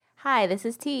Hi, this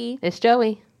is T. It's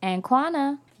Joey. And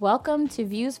Kwana. Welcome to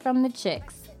Views from the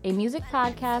Chicks, a music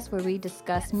podcast where we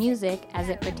discuss music as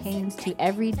it pertains to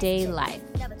everyday life.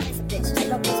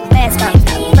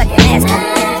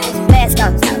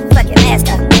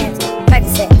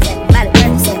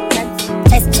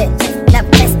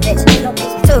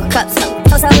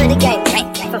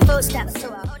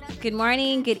 Good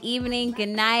morning, good evening, good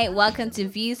night. Welcome to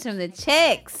Views from the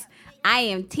Chicks. I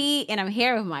am T, and I'm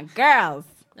here with my girls.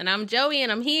 And I'm Joey,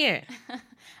 and I'm here.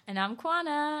 And I'm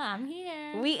Kwana. I'm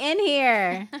here. We in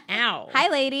here. Ow. Hi,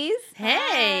 ladies.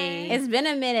 Hey. It's been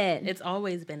a minute. It's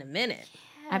always been a minute.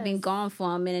 I've been gone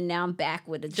for a minute. Now I'm back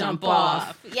with a jump off.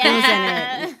 off.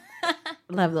 Yeah.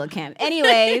 Love Lil Kim.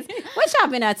 Anyways, what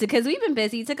y'all been up to? Because we've been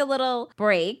busy. Took a little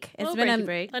break. It's been a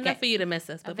break. Enough for you to miss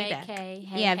us, but be back.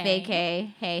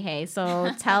 Vacay. Hey.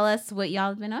 So tell us what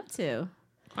y'all been up to.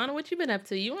 Anna, what you been up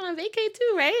to? You went on vacay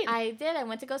too, right? I did. I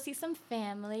went to go see some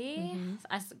family.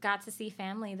 I got to see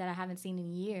family that I haven't seen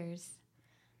in years.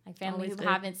 Like family who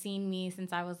haven't seen me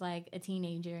since I was like a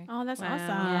teenager. Oh, that's awesome.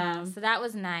 Yeah, so that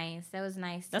was nice.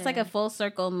 That's like a full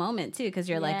circle moment too, because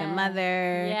you're like a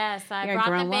mother. Yes, I you're brought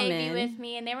a grown the baby woman with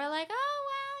me, and they were like, "Oh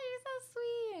wow, you're so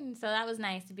sweet." And so that was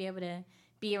nice to be able to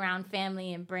be around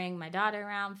family and bring my daughter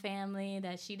around family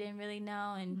that she didn't really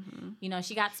know. And, you know,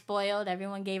 she got spoiled.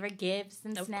 Everyone gave her gifts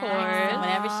and snacks and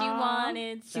whatever she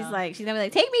wanted. So. She's gonna be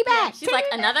like, take me back. Yeah, she's like,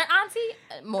 another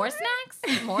auntie? More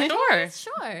snacks? More toys?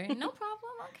 Sure. No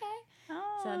problem. Okay.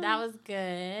 Oh. So that was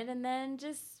good. And then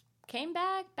just came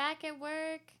back at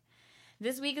work.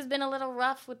 This week has been a little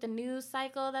rough with the news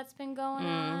cycle that's been going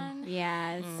on.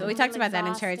 Yeah. So we talked about that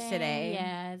in church today.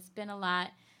 Yeah, it's been a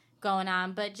lot going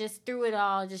on, but just through it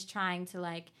all, just trying to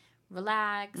like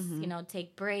relax, you know,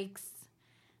 take breaks,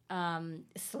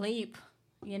 sleep,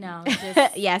 you know.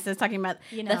 Just, yes, I was talking about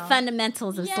the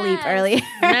fundamentals of yes. sleep earlier.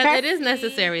 It is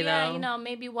necessary, yeah, though. You know,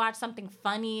 maybe watch something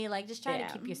funny, like just try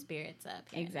to keep your spirits up.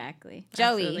 Exactly.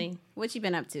 Absolutely. Joey, what you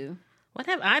been up to? What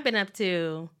have I been up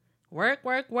to? Work.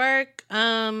 What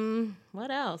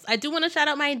else? I do want to shout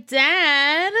out my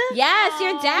dad. Yes,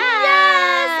 your dad.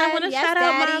 Yes, I want to shout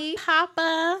out Daddy. my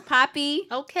papa. Poppy.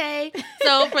 Okay.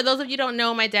 So for those of you who don't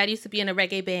know, my dad used to be in a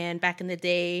reggae band back in the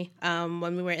day.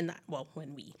 When we were in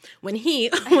when he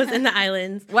was in the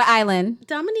islands. What island?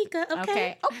 Dominica.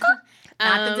 Okay.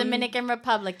 Not the Dominican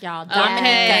Republic, y'all.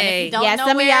 Okay. Don't know some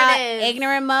of where y'all it is.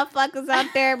 ignorant motherfuckers out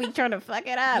there be trying to fuck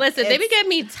it up. Listen, they be getting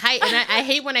me tight, and I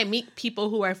hate when I meet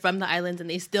people who are from the islands and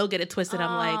they still get it twisted.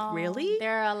 I'm like, really?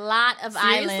 There are a lot of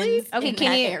Seriously? islands. Okay, in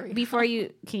can that you area.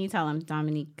 can you tell them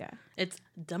Dominica? It's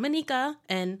Dominica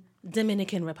and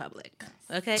Dominican Republic.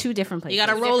 Okay, Two different places. You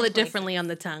got to roll it Different differently on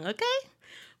the tongue. Okay,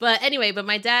 but anyway,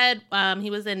 my dad,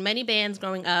 he was in many bands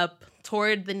growing up.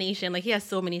 Toured the nation. Like, he has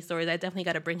so many stories. I definitely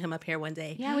got to bring him up here one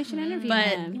day. Yeah, we should interview but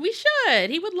him. we should.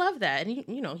 He would love that. And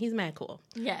he's mad cool.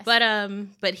 Yes.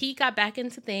 But he got back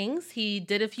into things. He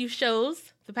did a few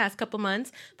shows the past couple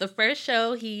months. The first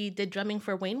show he did drumming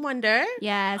for Wayne Wonder.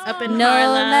 Yes. Up in no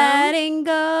Harlem. letting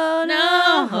go,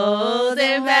 no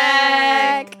holding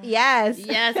back. Yes.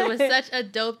 Yes, it was such a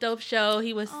dope show.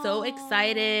 He was so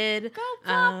excited. Go,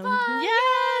 Papa.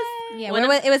 Yes. Yeah,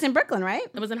 it was in Brooklyn, right?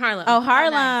 It was in Harlem. Oh,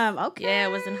 Harlem. nice. Okay. Yeah, it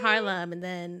was in Harlem. And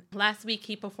then last week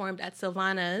he performed at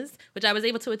Sylvana's, which I was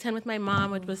able to attend with my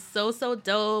mom, which was so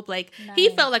dope. Like, he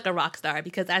felt like a rock star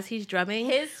because as he's drumming,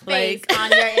 His face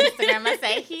on your Instagram, I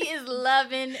say he is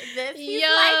loving this. He's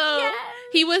like, yes.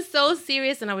 He was so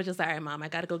serious, and I was just like, all right, Mom, I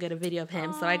gotta go get a video of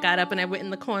him. So I got up and I went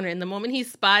in the corner, and the moment he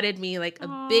spotted me, like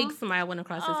a big smile went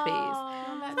across his face.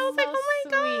 I was like, oh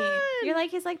my God. You're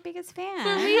like his biggest fan.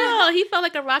 For real. He felt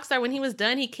like a rock star when he was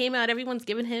done. He came out, everyone's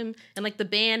giving him and like the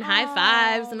band high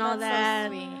fives and all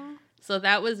that. So sweet. So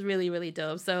that was really, really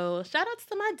dope. So shout outs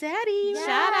to my daddy. Yes.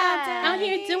 Shout out, Daddy. Out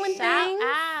here doing Shout things.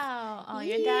 out. Oh,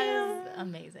 your dad is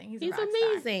amazing. He's a rock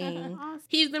amazing.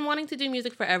 He's been wanting to do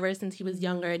music forever since he was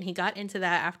younger, and he got into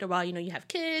that after a while. You have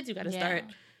kids, you got to start,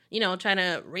 trying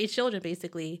to raise children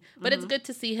basically. But it's good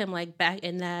to see him like back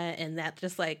in that, and that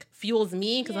just like fuels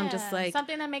me because I'm just like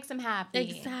something that makes him happy.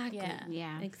 Exactly.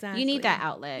 Yeah. Exactly. You need that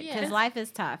outlet because Yeah. life is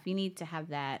tough. You need to have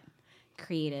that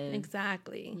creative.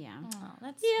 Exactly. Yeah. Oh,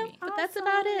 that's Yeah, sweet. but that's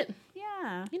about it.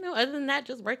 Yeah. Other than that,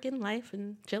 just working life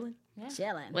and chilling. Yeah.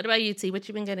 Chilling. What about you, T? What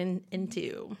you been getting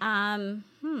into? A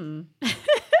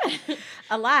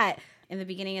lot. In the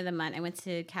beginning of the month, I went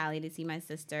to Cali to see my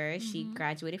sister. She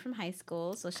graduated from high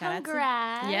school, so shout out to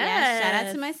Congrats. shout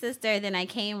out to my sister. Then I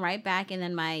came right back, and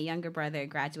then my younger brother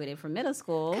graduated from middle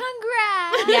school.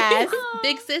 Congrats. Yes.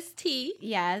 Big sis T.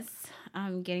 Yes.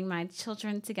 getting my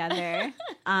children together.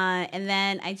 And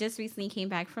then I just recently came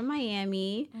back from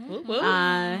Miami.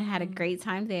 Had a great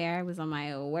time there. I was on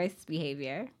my worst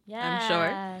behavior. Yes. I'm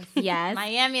sure. Yes.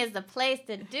 Miami is the place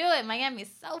to do it. Miami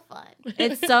is so fun.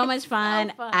 It's so much fun.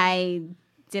 So fun. I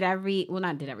did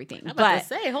not did everything. I'm about to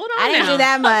say, hold on. I didn't now. do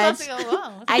that much.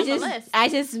 I I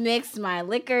just mixed my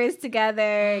liquors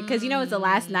together because it's the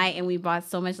last night and we bought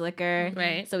so much liquor.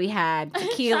 Right. So we had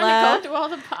tequila. Trying to go through all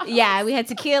the bottles. Yeah, we had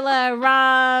tequila,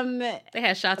 rum, They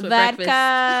had shots with vodka.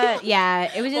 breakfast.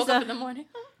 Yeah, it was just Woke up in the morning.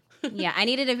 yeah. I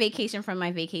needed a vacation from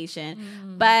my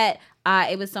vacation, but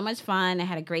it was so much fun. I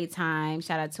had a great time.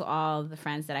 Shout out to all the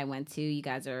friends that I went to. You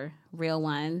guys are real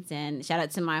ones. And shout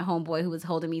out to my homeboy who was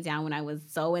holding me down when I was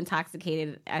so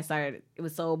intoxicated. It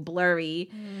was so blurry.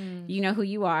 You know who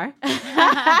you are.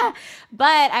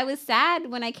 But I was sad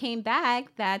when I came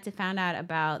back to found out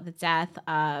about the death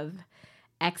of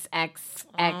XXX.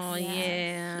 Oh,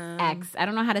 yeah. X. I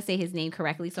don't know how to say his name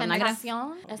correctly, so I'm not gonna.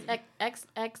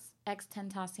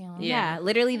 Tentacion. Yeah,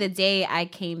 literally the day I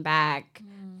came back,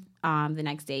 the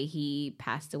next day he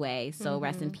passed away. So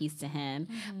rest in peace to him.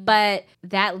 But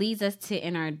that leads us to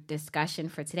in our discussion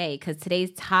for today, because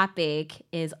today's topic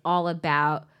is all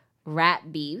about rap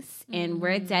beefs, and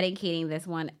we're dedicating this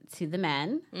one to the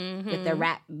men with the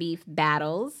rap beef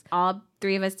battles. All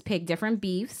three of us pick different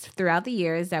beefs throughout the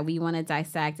years that we want to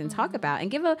dissect and talk about and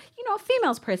give a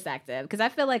female's perspective, because I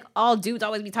feel like all dudes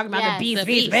always be talking about the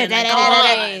beef.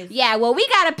 Yeah, well, we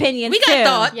got opinions. We got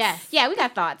thoughts. Yes. Yeah, we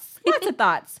got thoughts. Lots of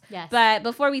thoughts. Yes. But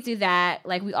before we do that,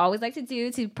 like we always like to do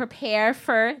to prepare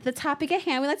for the topic at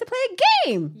hand, we like to play a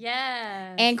game.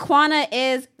 Yes. And Quana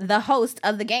is the host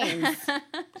of the games.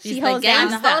 She She's holds the I'm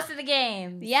down. the host of the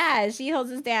games. Yeah, she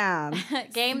holds us down.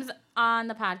 Games on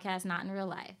the podcast, not in real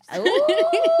life. So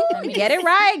Ooh, get it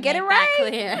right. Get it make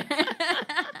right. that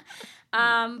clear.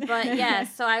 But yeah,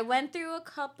 so I went through a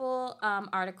couple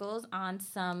articles on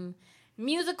some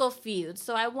musical feuds.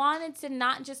 So I wanted to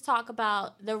not just talk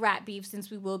about the rap beef, since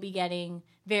we will be getting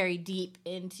very deep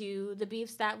into the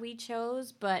beefs that we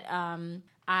chose, but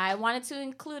I wanted to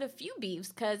include a few beefs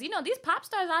because these pop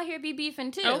stars out here be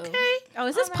beefing too. Okay. Oh,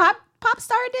 is this pop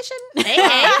star edition? Hey.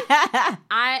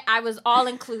 I was all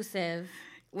inclusive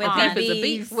With on beef is a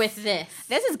beef. with this.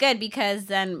 This is good because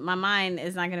then my mind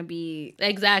is not going to be...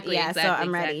 Exactly. Yeah, exactly, so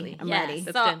I'm ready. exactly. I'm Yes. ready.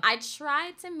 That's So good. I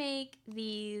tried to make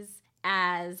these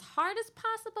as hard as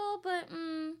possible, but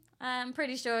I'm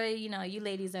pretty sure you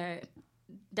ladies are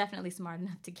definitely smart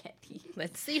enough to get these.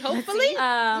 Let's see. Hopefully.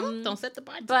 Don't set the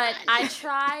bar too But high. I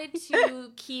tried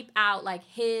to keep out like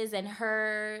his and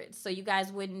her, so you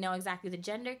guys wouldn't know exactly the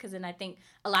gender, because then I think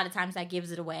a lot of times that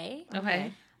gives it away.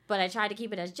 Okay. But I tried to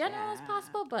keep it as general as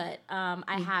possible. But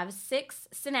I have 6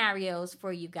 scenarios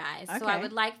for you guys. So I Okay.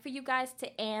 would like for you guys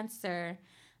to answer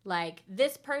like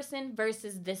this person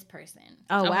versus this person.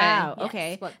 Oh, Okay. wow. Yes,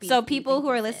 Okay. what beef So do you people think who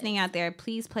are this listening is? out there,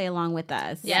 please play along with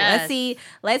us. Yes.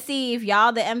 Let's see if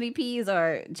y'all the MVPs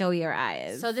or Joey or I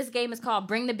is. So this game is called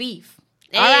Bring the Beef.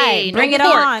 All right, bring it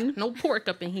pork. on. No pork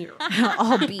up in here.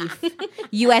 All beef.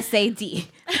 USAD.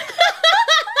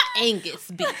 Angus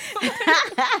beef.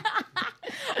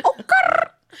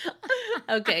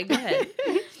 Okay, go ahead.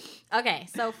 Okay,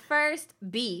 so first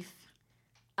beef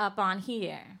up on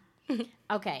here.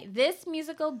 Okay, this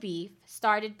musical beef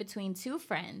started between 2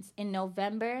 friends in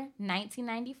November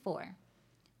 1994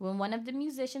 when one of the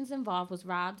musicians involved was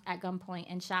robbed at gunpoint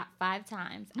and shot 5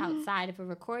 times outside of a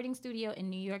recording studio in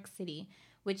New York City,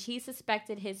 which he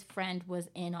suspected his friend was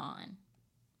in on.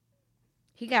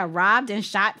 He got robbed and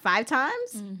shot 5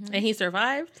 times And he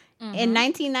survived? in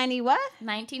 1990 what?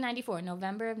 1994,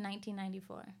 November of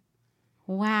 1994.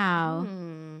 Wow.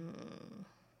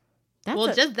 That's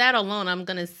Well, just that alone, I'm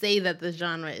going to say that the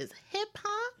genre is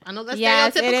hip-hop. I know that's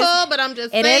Yes, it stereotypical, is. but I'm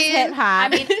just It saying. is hip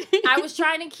hop. I mean, I was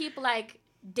trying to keep like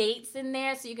dates in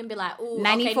there so you can be like, ooh,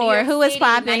 94. Okay, New York Who was City,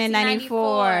 popping in 94?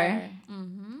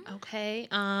 1994. Okay.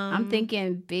 I'm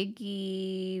thinking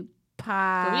Biggie,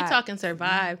 Pop. But we talking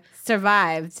survive.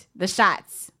 survived the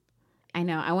shots. I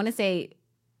know. I want to say,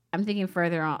 I'm thinking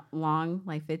further along,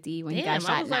 like 50, when he got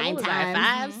shot 9 what was times.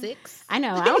 I, 5, 6? I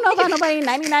know. I don't know about nobody in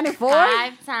 1994.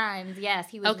 5 times, yes.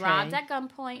 He was Okay. robbed at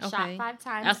gunpoint, shot Okay. 5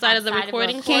 times Outside of the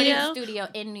recording a studio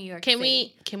in New York Can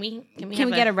City. we Can we have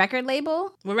get a record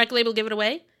label? Will record label give it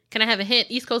away? Can I have a hint?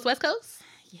 East Coast, West Coast?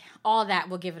 All that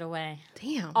will give it away.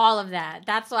 Damn. All of that.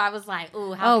 That's why I was like,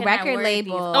 ooh, how can record I word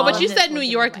label. these? Oh, Oh, All but of you this said will New give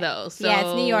it York away. though. So Yeah,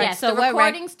 it's New York. Yes, So the what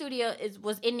recording studio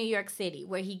was in New York City,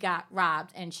 where he got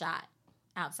robbed and shot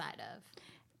outside of.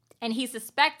 And he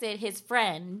suspected his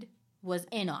friend was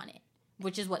in on it,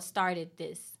 which is what started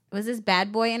this. Was this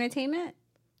Bad Boy Entertainment?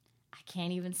 I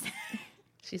can't even say.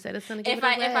 She said it's gonna give If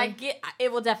it away. If I get,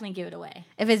 it will definitely give it away.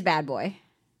 If it's bad boy.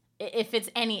 If it's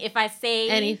if I say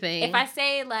anything, if I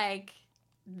say like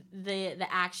the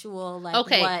actual like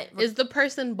okay, what is the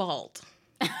person bald?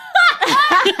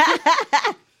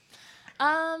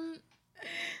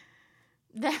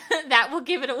 That will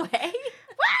give it away.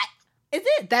 What is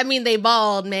it? That mean they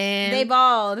bald, man. They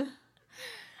bald.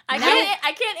 I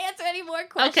can't answer any more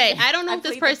questions. Okay, I don't know if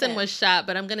this person was shot,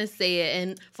 but I'm gonna say it.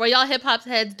 And for y'all hip hop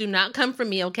heads, do not come for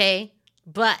me, okay?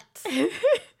 But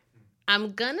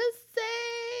I'm gonna say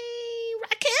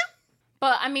Rakim.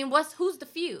 But I mean, who's the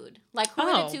feud? Like, who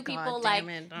are the two people? Like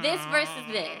this versus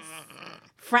this.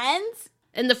 Friends.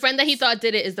 And the friend that he thought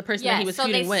did it is the person that he was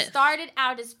feuding with. So they started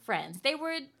out as friends. They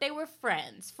were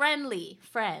friends, friendly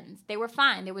friends. They were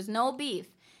fine. There was no beef.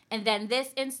 And then this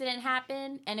incident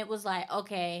happened, and it was like,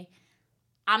 okay,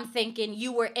 I'm thinking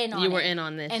you were in on it. You were in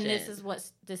on this, and shit.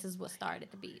 this is what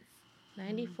started the beef.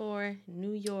 94,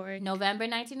 New York, November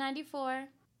 1994.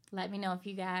 Let me know if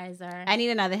you guys are. I need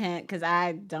another hint because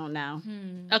I don't know.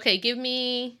 Okay, give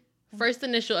me first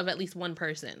initial of at least one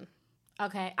person.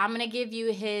 Okay, I'm gonna give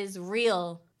you his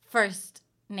real first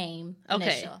name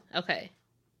initial. Okay.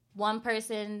 One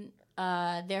person,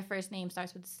 their first name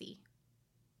starts with C.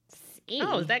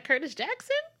 Oh, is that Curtis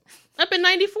Jackson? Up in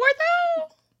 94, though?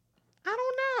 I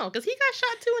don't know. Because he got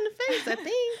shot, too, in the face, I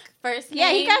think. First name,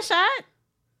 Yeah, he got shot.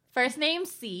 First name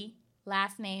C,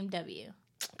 last name W.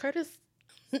 Chris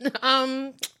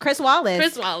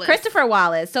Wallace. Christopher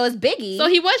Wallace. So it's Biggie. So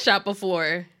he was shot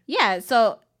before. Yeah,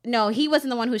 so... No, he wasn't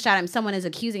the one who shot him. Someone is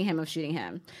accusing him of shooting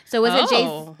him. So was it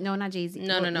Jay-Z? No, not Jay-Z.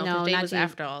 No. Jay was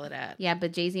after all of that. Yeah,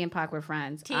 but Jay-Z and Pac were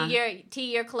friends.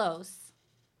 You're close.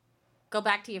 Go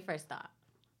back to your first thought.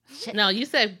 No, you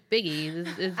said Biggie. It's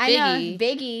Biggie. I know,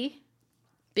 Biggie.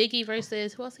 Biggie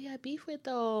versus who else he had beef with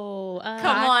though?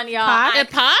 Come on, y'all. Pac?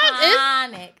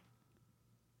 Iconic.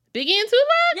 Biggie and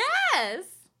Tupac? Yes.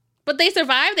 But they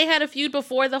survived? They had a feud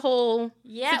before the whole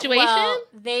situation? Well,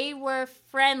 they were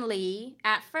friendly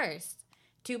at first.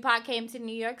 Tupac came to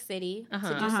New York City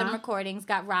to do some recordings,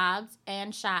 got robbed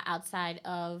and shot outside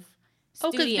of studio.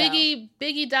 Oh, because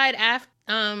Biggie died after...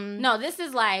 No, this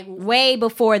is like... Way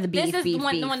before the beef. This is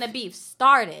when the beef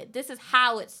started. This is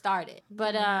how it started.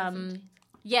 But,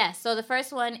 yeah, so the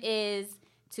first one is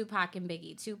Tupac and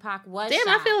Biggie. Tupac was shot.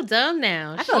 I feel dumb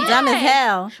now. I feel dumb as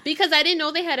hell. Because I didn't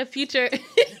know they had a future...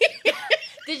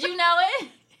 Did you know it?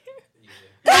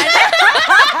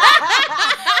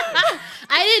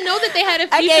 I didn't know that they had a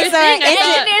future thing.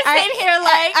 Engineer's sitting here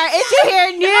like... Our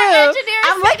engineer knew.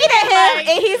 I'm looking at him,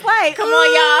 and he's like... Come on,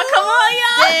 y'all.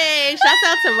 Dang, shouts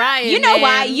out to Ryan.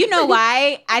 You know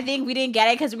why? I think we didn't get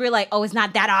it because we were like, oh, it's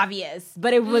not that obvious.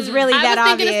 But it was really that obvious.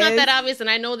 I was thinking it's not that obvious, and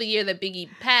I know the year that Biggie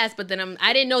passed, but then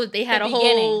I didn't know that they had a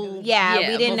whole...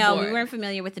 Yeah, we didn't know. We weren't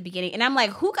familiar with the beginning. And I'm like,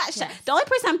 who got shot? The only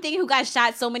person I'm thinking who got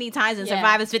shot so many times and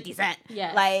survived is 50 Cent.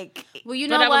 Yeah. Like... Well, you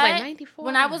know what? Was like 94.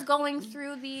 When I was going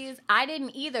through these, I didn't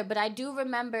either, but I do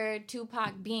remember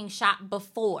Tupac being shot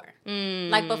before.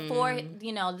 Like before,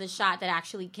 the shot that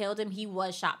actually killed him, he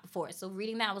was shot before. So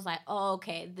reading that, I was like, oh,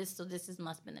 okay, this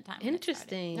must have been the time.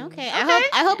 Interesting. Okay.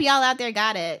 I hope y'all out there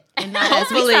got it. And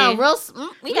hopefully. We sound real...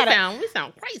 We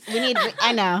sound crazy.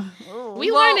 I know.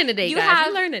 We learning today, guys.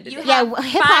 We learning today. Yeah,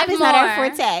 hip-hop is not our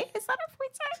forte. It's not our forte.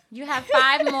 You have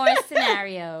 5 more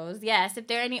scenarios. Yes, if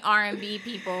there are any R&B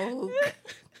people who...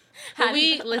 Shout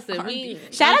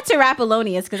out to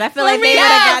Rapalonius because I feel like they would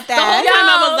have got that. The whole time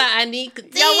I was like, I need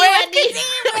Kadeem.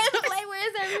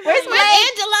 Where's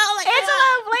Angelo?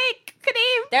 Angelo, Blake,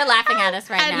 Kadeem. They're laughing at us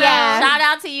right now. Yeah. Shout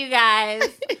out to you guys.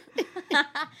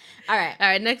 All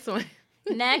right, next one.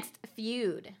 Next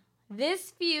feud.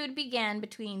 This feud began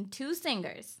between 2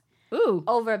 singers Ooh.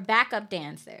 over backup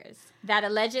dancers that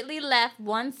allegedly left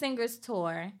one singer's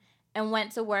tour and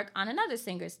went to work on another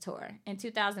singer's tour in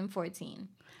 2014.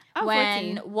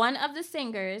 When 14. One of the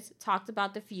singers talked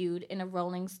about the feud in a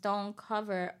Rolling Stone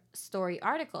cover story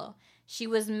article, she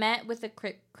was met with a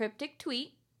cryptic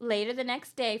tweet later the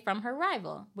next day from her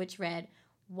rival, which read,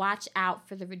 "Watch out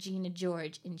for the Regina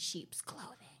George in sheep's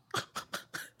clothing."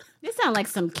 This sounds like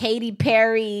some Katy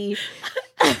Perry,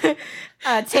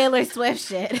 Taylor Swift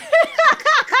shit.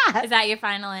 Is that your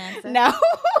final answer? No.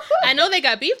 I know they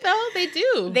got beef, though. They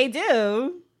do. They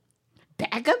do.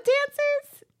 Backup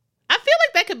dancers? I feel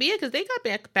like that could be it because they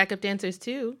got backup dancers,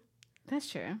 too. That's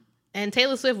true. And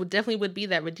Taylor Swift would be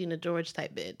that Regina George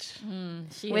type bitch.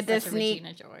 She with is the such a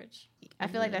Regina George. I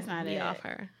feel like that's not it. Off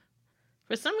her.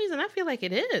 For some reason, I feel like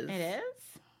it is. It is?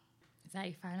 Is that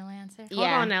your final answer? Hold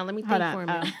on now. Let me think for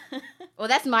me. Well,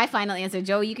 that's my final answer.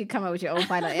 Joe, you could come up with your own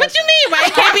final answer. What you mean? Why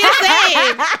it can't be the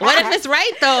same? What if it's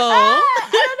right, though? I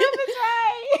don't know if it's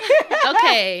right.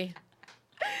 Okay.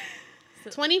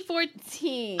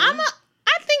 2014. I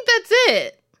think that's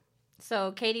it.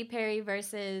 So Katy Perry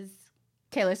versus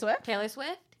Taylor Swift. Taylor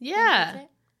Swift? Yeah.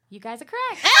 You guys are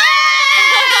correct.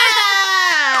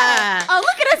 Oh,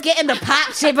 look at us getting the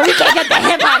pop shit, but we can't get the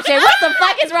hip hop shit. What the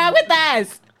fuck is wrong with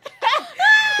us?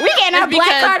 We getting our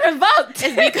black card revoked.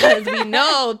 It's because we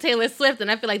know Taylor Swift, and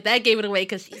I feel like that gave it away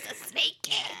because she's a snake.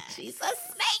 She's a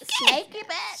Snaky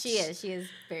bitch. She is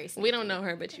very snaky. We don't know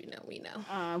her, but we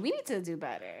know. We need to do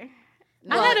better.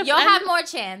 Well, you'll have more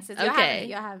chances. Okay.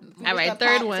 You'll have All right,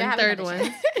 third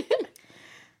one.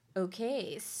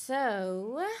 Okay,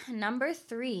 so number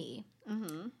 3.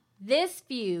 Mm-hmm. This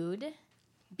feud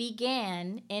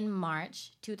began in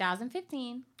March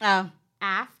 2015 Oh.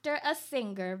 after a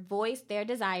singer voiced their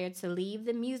desire to leave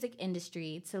the music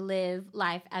industry to live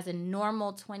life as a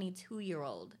normal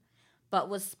 22-year-old, but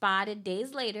was spotted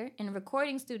days later in a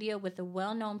recording studio with a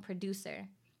well-known producer,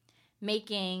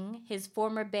 making his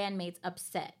former bandmates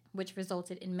upset, which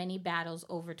resulted in many battles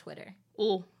over Twitter.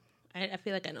 Ooh, I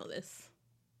feel like I know this.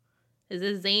 Is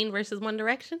this Zayn versus One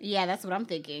Direction? Yeah, that's what I'm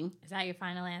thinking. Is that your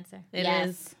final answer? It Yes.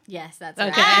 is. Yes, that's Okay.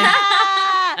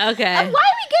 right. Okay. Why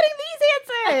are we getting these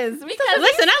answers? Because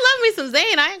Listen, I love me some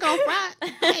Zayn. I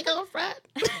ain't gonna front.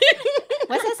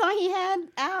 What's that song he had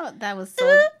out? That was so.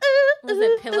 was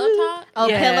it Pillow Talk? Oh,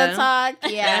 Yeah. Pillow Talk.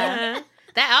 Yeah.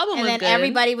 That album And was then good.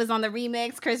 everybody was on the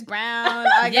remix. Chris Brown,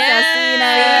 August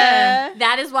Yeah. Alsina.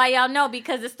 That is why y'all know,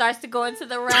 because it starts to go into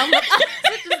the realm of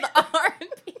which is the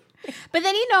R&B. But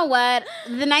then you know what?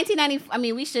 The 1990. I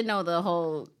mean, we should know the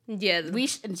whole. Yeah. We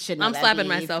should know. I'm that slapping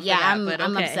beef. myself for Yeah, that, I'm. but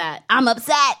I'm okay. upset. I'm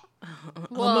upset.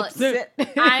 Well, upset.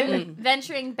 I'm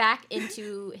venturing back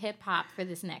into hip hop for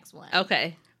this next one.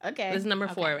 Okay. Okay. This is number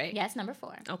 4, right? Yes, number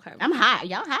 4. Okay. I'm hot.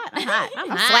 Y'all hot. I'm hot. I'm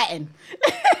hot. sweating.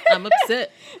 I'm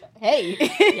upset. Hey.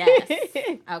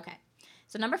 Yes. Okay.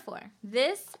 So number 4.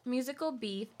 This musical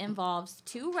beef involves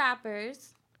 2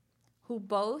 rappers who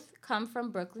both come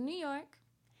from Brooklyn, New York,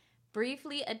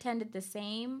 briefly attended the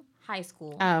same high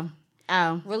school,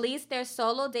 Oh. released their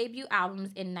solo debut albums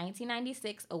in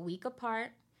 1996, a week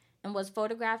apart, and was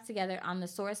photographed together on The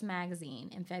Source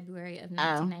magazine in February of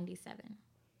 1997.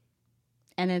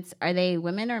 And are they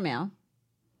women or male?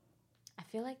 I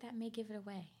feel like that may give it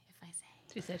away if I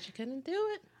say. She said she couldn't do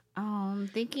it. I'm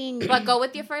thinking. But go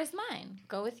with your first mind.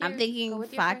 Go with your. I'm thinking go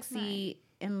with your first mind. Foxy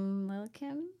and Lil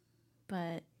Kim,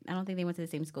 but I don't think they went to the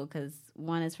same school because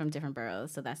one is from different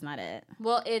boroughs, so that's not it.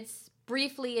 Well, it's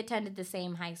briefly attended the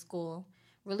same high school.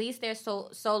 Released their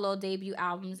solo debut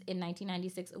albums in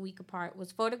 1996, a week apart.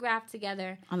 Was photographed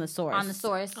together On the Source. on the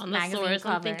Source On the magazine Source,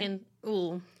 cover. I'm thinking,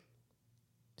 ooh,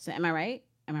 So am I right?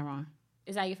 Am I wrong?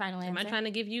 Is that your final answer? am I trying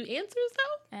to give you answers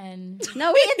though? And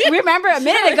No, we remember a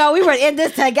minute ago we were in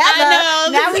this together. I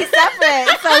know. Now we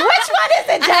separate. So which one is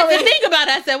it, I had to Joey? think about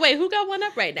it. I said, wait, who got one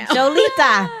up right now?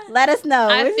 Jolita, let us know.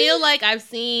 I feel like I've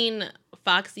seen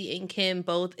Foxy and Kim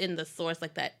both in the Source,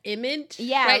 like that image.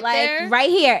 Yeah, right like there. right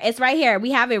here. It's right here.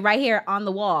 We have it right here on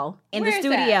the wall in Where the is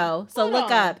studio. that? So Hold look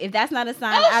on. up. If that's not a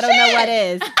sign, Oh, I don't know shit. what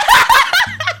is.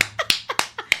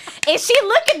 Is she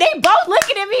looking? They both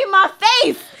looking at me in my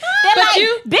face. They're But like,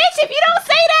 you- bitch, if you don't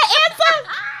say that answer.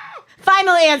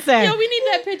 Final answer. Yo, we need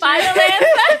that picture. final answer.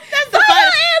 That's the Final final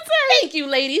answer. Thank you,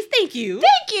 ladies. Thank you.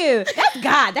 Thank you. That's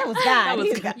God. That was God. That was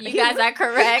He's God. You guys are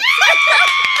correct.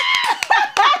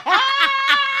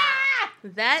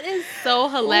 That is so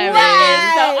hilarious.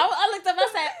 Right. So I looked up and I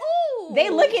said, "Ooh." They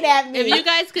looking at me. If you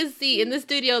guys could see in the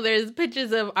studio, there's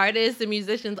pictures of artists and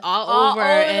musicians All over over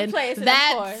the and place, and of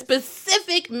that course.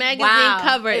 specific magazine Wow,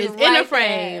 cover it's is in a right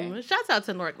frame. there. Shouts out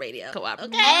to Nork Radio Co-op.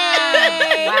 Okay.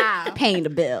 Hey. Wow. Paying the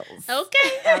bills.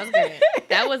 Okay. That was good.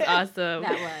 That was awesome.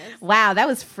 That was. Wow, that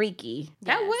was freaky.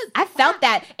 That Yes. was. I felt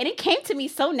that, and it came to me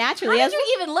so How naturally. did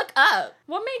you even look up?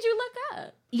 What made you look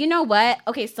up? You know what?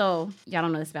 Okay, so y'all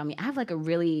don't know this about me. I have like a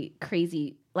really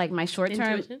crazy, like my short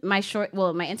term, Intuition?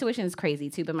 my intuition is crazy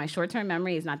too, but my short term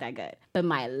memory is not that good. But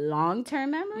my long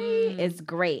term memory is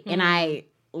great, and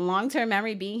long term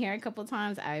memory being here a couple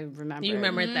times, I remember. You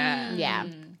remembered that. Yeah,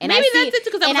 and Maybe I see, that's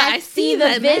it, 'cause I was and like, I see the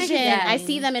that vision. magazine. I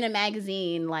see them in a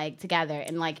magazine like together,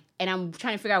 and I'm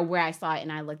trying to figure out where I saw it,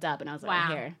 and I looked up, and I was like, Wow.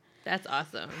 oh, here. That's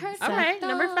awesome. Perfect. All right,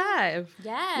 number 5.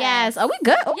 Yes. Yes. Oh, we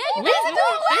good. Yeah, you guys are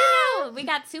doing well. We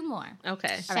got 2 more.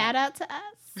 Okay. Shout out to us.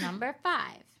 Number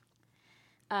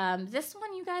 5. This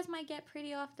one you guys might get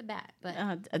pretty off the bat, but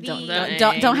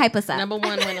Don't hype us up. Number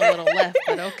 1 went a little left,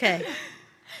 but okay.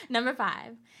 number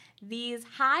 5. These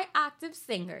high octave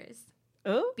singers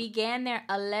Ooh. began their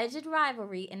alleged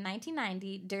rivalry in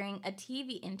 1990 during a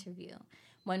TV interview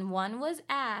when one was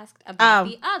asked about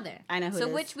the other. I know who So it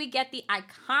is. which we get the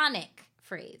iconic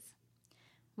phrase.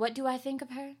 What do I think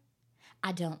of her?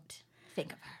 I don't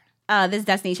think of her. This is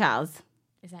Destiny Childs.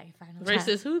 Is that your final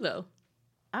Versus who, though?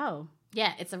 Oh.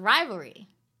 Yeah, it's a rivalry.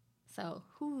 So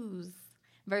who's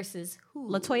versus who?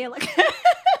 LaToya Luckett.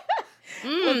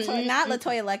 Not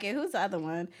LaToya Luckett. Who's the other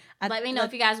one? Let me know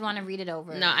if you guys want to read it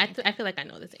over. No, I feel like I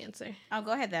know this answer. Oh,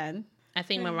 go ahead then. I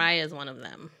think Mariah is one of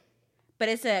them. But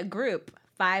it's a group.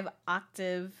 5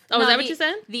 octave. Oh, is that what you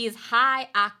said? These high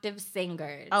octave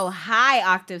singers. Oh, high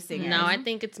octave singers. No, I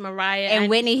think it's Mariah. And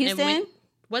Whitney Houston?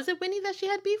 Was it Whitney that she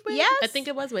had beef with? Yes. I think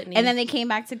it was Whitney. And then they came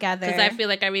back together. Because I feel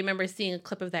like I remember seeing a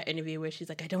clip of that interview where she's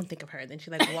like, I don't think of her. And then she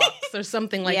like walks or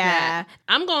something like that.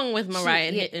 I'm going with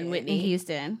Mariah and Whitney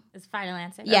Houston. It's final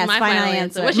answer. Yes, my final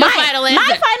answer. What's your final answer?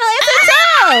 My final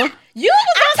answer too. You was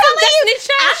on some Destiny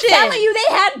Child shit. I'm telling you,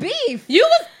 they had beef. You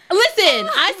was... Listen,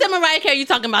 I said Mariah Carey, you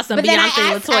talking about some Beyonce,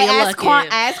 LaToya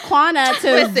Luckett. I asked Quana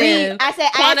to Listen, I said,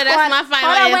 Quana, that's my final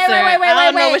answer. Wait, I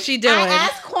don't know what she doing. I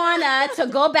asked Quana to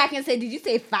go back and say, did you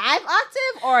say 5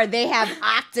 octave or they have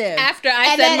octave? After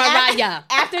I said Mariah.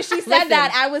 After she said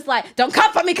that, I was like, don't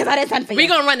come for me because I didn't send for you. We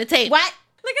gonna run the tape. What?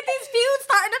 Look at these feuds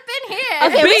starting up in here.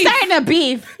 Okay, we're starting a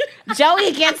beef. Joey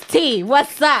against T.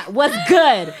 What's up? What's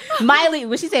good? Miley,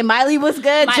 would she say Miley was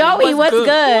good? Miley Joey, what's good?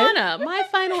 Quana, my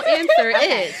final answer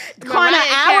is... Quana,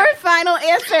 our final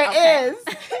answer is...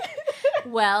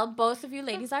 Well, both of you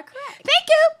ladies are correct. Thank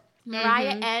you.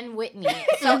 Mariah and Whitney.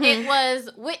 So it was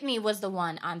Whitney was the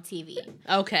one on TV.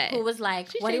 Okay. Who was like,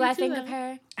 She what do shady I too, think though. of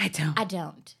her? I don't. I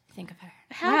don't think of her.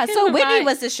 Wow, so Whitney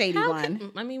was the shady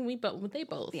one. I mean, they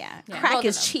both. Yeah, Yeah, crack both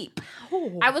is of them. cheap.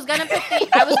 I was gonna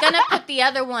put the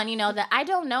other one, that I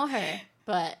don't know her,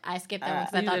 but I skipped that one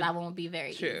because I thought that one would be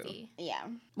very easy. Yeah.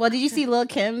 Well, did you see Lil'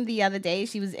 Kim the other day?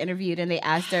 She was interviewed and they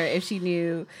asked her if she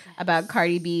knew about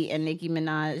Cardi B and Nicki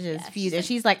Minaj's feud, and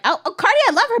she's like, "Oh, Cardi,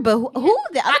 I love her, but who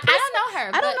the other person? I don't know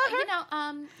her. I don't know her.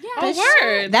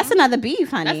 Word. That's another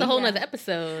beef, honey. That's a whole nother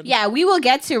episode. Yeah, we will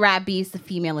get to Rap Beefs, the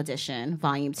female edition,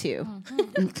 volume 2. All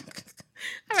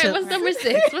right, what's number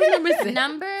 6?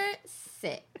 Number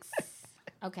 6.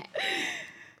 Okay.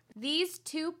 These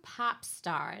two pop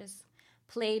stars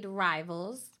played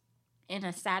rivals in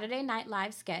a Saturday Night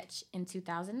Live sketch in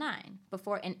 2009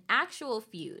 before an actual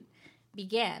feud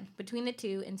began between the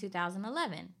two in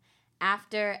 2011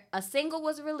 after a single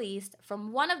was released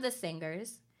from one of the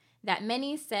singers that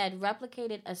many said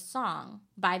replicated a song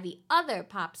by the other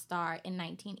pop star in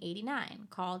 1989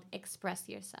 called Express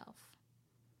Yourself.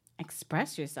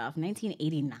 Express Yourself,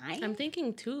 1989? I'm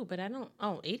thinking 2, but I don't...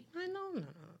 Oh, 89? No.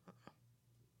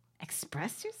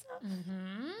 Express Yourself?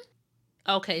 Mm-hmm.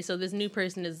 Okay, so this new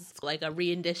person is like a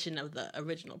rendition of the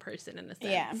original person in a sense.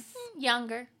 Yeah.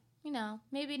 Younger,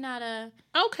 maybe not a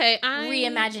Okay,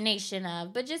 reimagination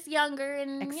of, but just younger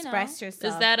and, Express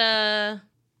Yourself. Is that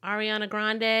Ariana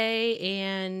Grande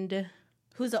and...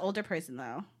 Who's the older person,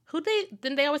 though?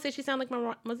 Didn't they always say she sounded like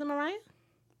Mariah? Was it Mariah?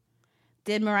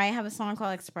 Did Mariah have a song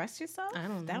called Express Yourself? I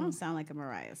don't know. That don't sound like a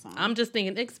Mariah song. I'm just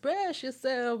thinking Express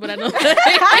Yourself, but I know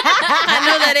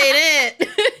that ain't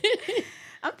it.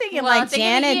 I'm thinking Janet.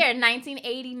 Janet. Year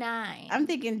 1989. I'm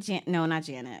thinking no, not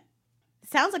Janet.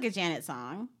 Sounds like a Janet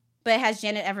song, but has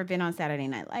Janet ever been on Saturday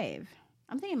Night Live?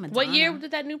 I'm thinking Madonna. What year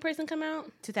did that new person come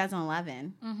out?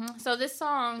 2011. Mm-hmm. So this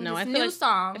song, No, this I feel new like-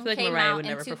 song I feel like came Mariah out would in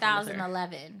never perform with her.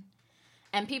 2011.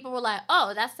 And people were like,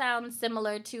 oh, that sounds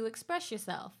similar to Express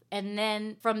Yourself. And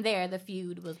then from there, the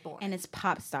feud was born. And it's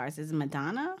pop stars. Is it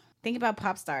Madonna? Think about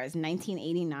pop stars.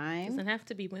 1989. Doesn't have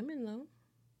to be women though,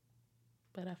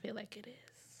 but I feel like it is.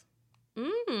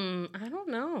 I don't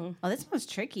know. Oh, this one's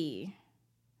tricky.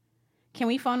 Can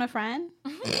we phone a friend?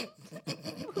 Who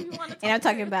you want to talk And I'm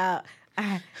talking about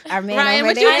our man Ryan, over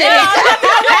what you there. think?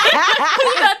 Who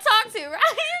you gonna talk to,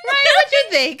 right? Ryan, what you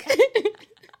think?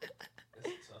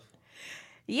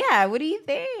 Yeah, what do you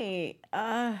think?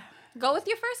 Go with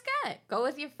your first gut. Go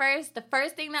with the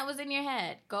first thing that was in your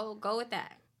head. Go with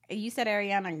that. You said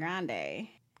Ariana Grande.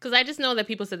 Because I just know that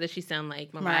people said that she sounded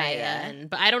like Mariah,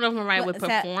 but I don't know if Mariah would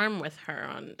perform with her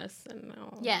on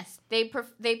SNL. Yes, they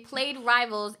played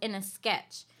rivals in a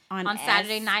sketch on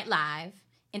Saturday Night Live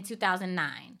in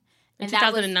 2009. In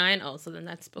 2009? So then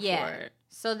that's before. Yeah.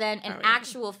 So then an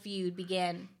actual feud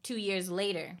began 2 years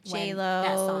later when J-Lo.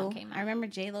 that song came out. I remember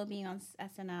J-Lo being on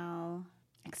SNL.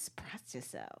 Express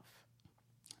Yourself.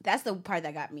 That's the part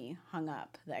that got me hung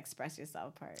up, the Express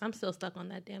Yourself part. I'm still stuck on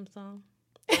that damn song.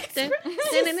 Uh-huh.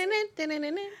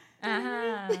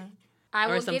 I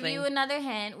Or will something. give you another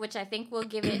hint, which I think will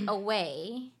give it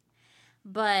away.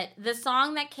 But the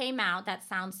song that came out that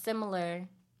sounds similar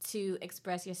to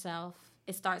Express Yourself,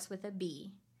 it starts with a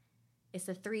B. It's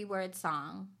a 3-word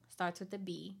song. Starts with a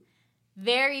B.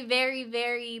 very, very,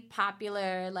 very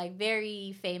popular, like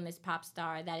very famous pop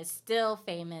star that is still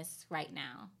famous right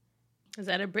now. Is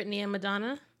that a Britney and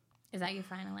Madonna? Is that your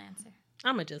final answer?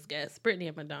 I'm going to just guess. Britney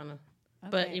and Madonna. Okay,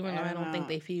 but even though I don't think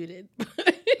they feuded.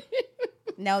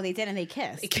 No, they didn't. They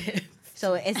kissed. They kissed.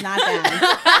 So it's not them.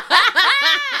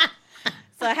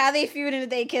 So how they feuding if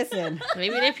they kissing?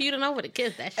 Maybe they feuding over the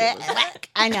kiss. That shit was whack.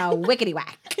 I know. Wickety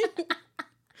whack.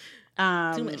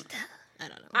 Too much time. I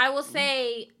don't know. I will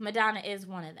say Madonna is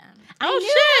one of them. I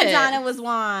knew Madonna was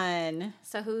one.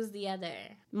 So who's the other?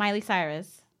 Miley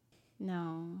Cyrus.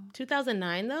 No.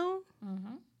 2009 though?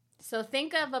 Mm-hmm. So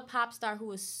think of a pop star who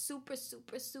was super,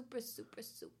 super, super, super,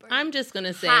 super. I'm just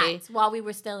gonna say hot while we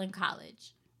were still in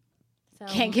college. So,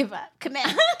 can't give up. Commit.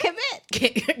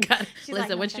 Listen,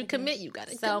 like, once you commit, you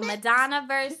gotta. So commit. Madonna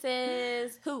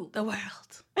versus who? The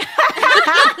world.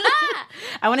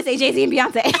 I want to say Jay-Z and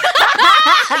Beyonce.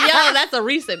 Yo, that's a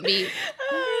recent beat.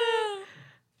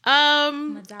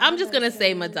 I'm just gonna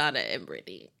say Madonna and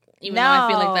Britney. Even though I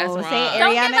feel like that's wrong. Say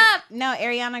Don't give up. No,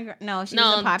 Ariana. No, she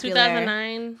wasn't popular.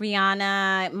 2009.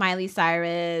 Rihanna, Miley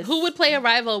Cyrus. Who would play a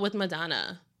rival with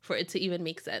Madonna for it to even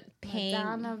make sense?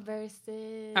 Madonna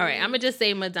versus. All right, I'm gonna just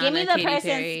say Madonna.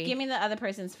 Give me the other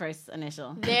person's first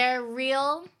initial. Their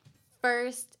real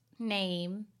first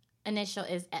name initial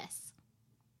is S.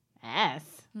 S.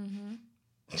 Mm-hmm.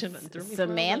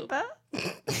 Samantha.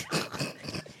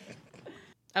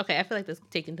 Okay, I feel like this is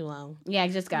taking too long. Yeah,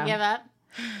 just go. Give up.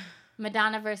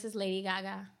 Madonna versus Lady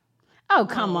Gaga. Oh,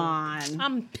 come on.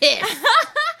 I'm pissed.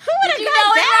 Who would have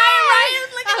known it?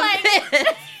 Ryan's looking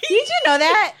like. Did you know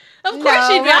that? Of course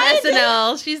she'd be on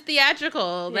SNL. She's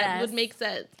theatrical. That would make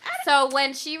sense. So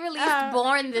when she released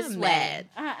Born This Way.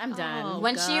 I'm done. Oh,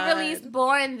 when she released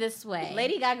Born This Way.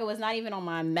 Lady Gaga was not even on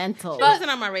my mental. She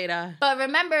wasn't on my radar. But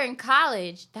remember in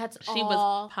college, that's she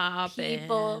all was popping.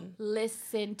 people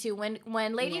listened to.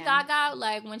 When Lady Gaga,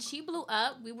 like when she blew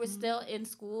up, we were still in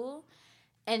school.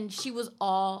 And she was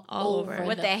all over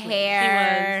with the place.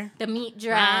 hair, the meat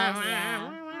dress,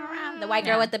 the white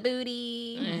girl with the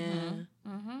booty.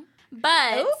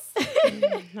 But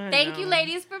thank you,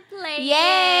 ladies, for playing. Yay!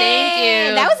 Thank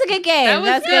you. That was a good game. That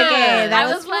was a good game.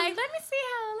 I was like, let me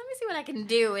see what I can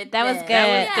do with that. This. Was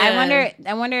good.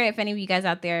 I wonder if any of you guys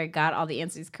out there got all the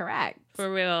answers correct.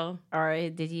 For real. Or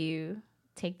did you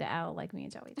take the L like me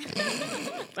and Joey?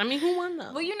 I mean, who won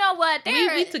though? Well, you know what?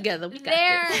 We together. We got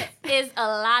there is a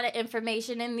lot of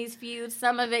information in these feuds.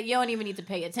 Some of it you don't even need to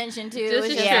pay attention to. This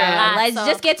is true. Let's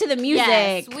just get to the music.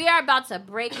 Yes, we are about to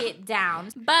break it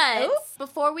down. But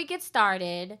before we get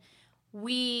started,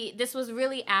 this was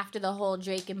really after the whole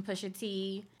Drake and Pusha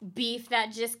T beef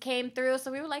that just came through.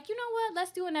 So we were like, you know what?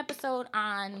 Let's do an episode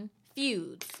on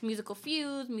feuds, musical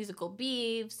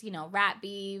beefs, rap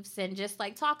beefs, and just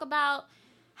like talk about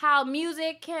how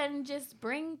music can just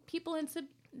bring people into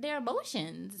their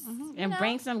emotions. And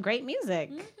bring some great music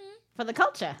for the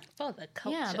culture. For the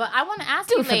culture. Yeah, but I want to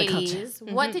ask you ladies,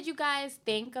 what did you guys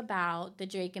think about the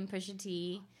Drake and Pusha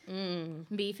T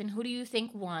beef, and who do you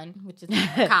think won? Which is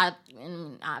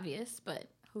obvious, but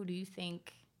who do you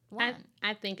think won?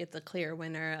 I think it's a clear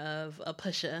winner of a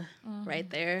Pusha right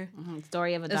there.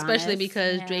 Story of Adonis. Especially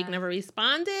because Drake never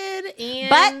responded,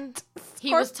 and but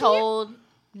he was told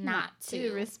not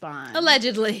to respond.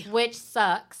 Allegedly. Which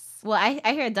sucks. Well,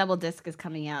 I hear a double disc is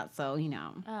coming out, so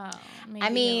Oh, I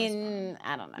mean,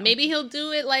 I don't know. Maybe he'll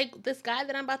do it like this guy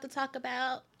that I'm about to talk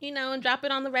about, and drop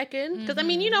it on the record. Because I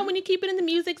mean, when you keep it in the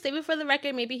music, save it for the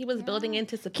record. Maybe he was building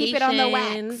anticipation. Keep it on the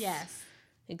wax. Yes,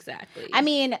 exactly. I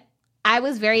mean, I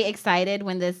was very excited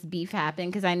when this beef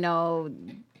happened because I know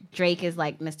Drake is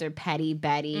like Mr. Petty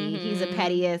Betty. He's the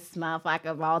pettiest motherfucker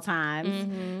of all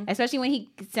times. Especially when he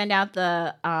sent out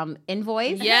the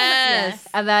invoice. Yes.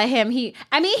 About him. He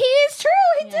is true.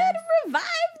 He did revive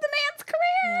the man's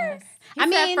career. Yes.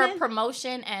 He said for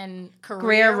promotion and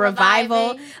career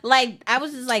revival. Like, I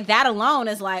was just like, that alone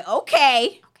is like,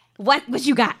 okay. What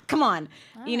you got? Come on.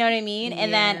 You know what I mean?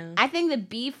 And then I think the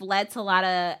beef led to a lot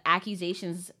of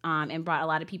accusations and brought a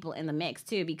lot of people in the mix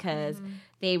too, because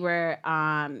they were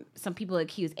some people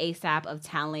accused A$AP of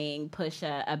telling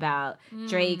Pusha about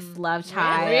Drake's love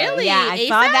child. Really? Yeah, I A$AP?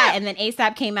 saw that. And then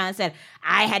A$AP came out and said,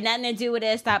 I had nothing to do with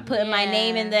this. Stop putting my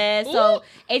name in this. Ooh. So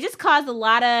it just caused a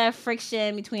lot of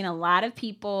friction between a lot of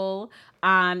people.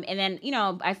 And then,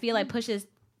 I feel like Pusha's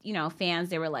fans,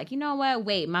 they were like, you know what?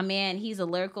 Wait, my man, he's a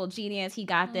lyrical genius. He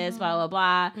got this, blah,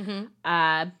 blah,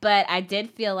 blah. But I did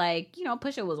feel like,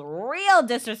 Pusha was real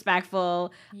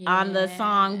disrespectful on the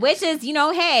song, which is,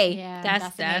 hey. Yeah,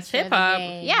 that's hip-hop.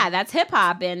 Yeah, that's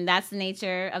hip-hop, and that's the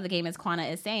nature of the game, as Quana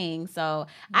is saying. So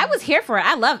I was here for it.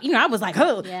 I love, I was like,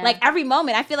 oh, like every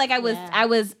moment. I feel like I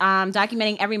was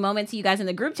documenting every moment to you guys in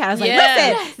the group chat. I was like,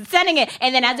 listen, sending it.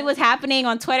 And then as it was happening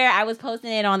on Twitter, I was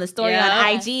posting it on the story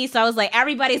on IG. So I was like,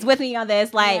 everybody's with me on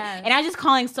this, and I was just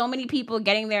calling so many people,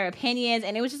 getting their opinions,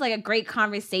 and it was just like a great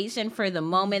conversation for the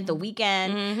moment, the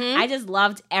weekend. I just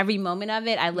loved every moment of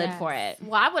it. I lived for it.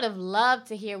 Well, I would have loved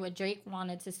to hear what Drake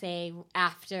wanted to say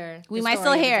after. We might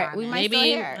still hear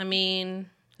it. I mean,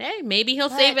 hey, maybe he'll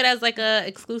save it as like a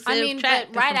exclusive track.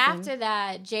 But right after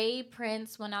that, Jay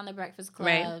Prince went on the Breakfast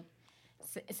Club.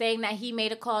 Saying that he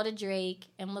made a call to Drake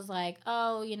and was like,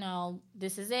 oh,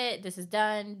 this is it. This is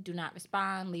done. Do not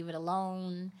respond. Leave it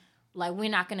alone. Like, we're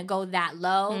not going to go that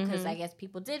low because I guess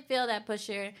people did feel that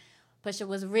Pusha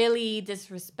was really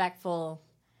disrespectful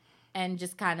and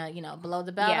just kind of, below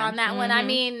the belt on that one. I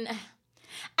mean,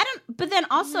 but then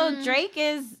also Drake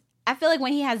is, I feel like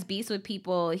when he has beefs with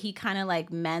people, he kind of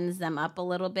like mends them up a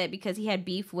little bit because he had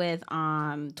beef with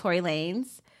Tory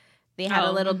Lanez. They had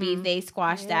a little beef. They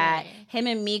squashed that. Him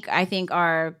and Meek, I think,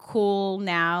 are cool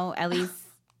now, at least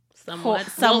somewhat.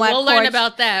 We'll learn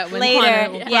about that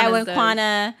later. When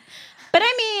Quana. But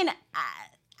I mean,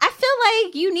 I feel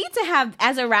like you need to have,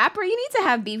 as a rapper, you need to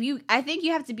have beef. I think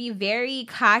you have to be very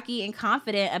cocky and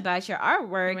confident about your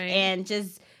artwork and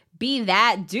just be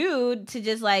that dude to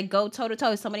just like go toe to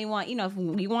toe. If somebody want,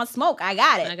 if you want smoke, I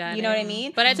got it. You know what I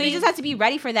mean? But you just have to be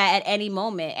ready for that at any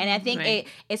moment. And I think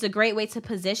it's a great way to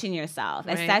position yourself,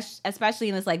 especially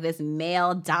in this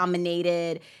male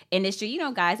dominated industry.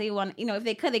 Guys, they want, if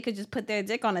they could just put their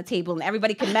dick on the table and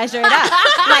everybody could measure it up.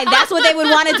 Like that's what they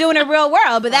would want to do in a real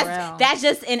world. But that's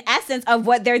just in essence of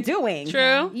what they're doing.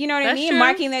 True. You know what I mean? True.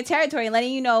 Marking their territory and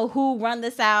letting you know who run the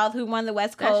South, who run the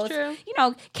West Coast. That's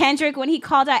true. Kendrick, when he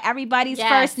called out everybody's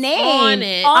first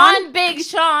name on Big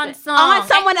Sean's song, on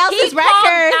someone else's record.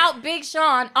 He called out Big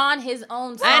Sean on his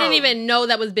own song. I didn't even know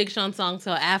that was Big Sean's song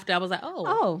till after. I was like,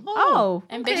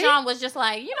 and Big Sean was just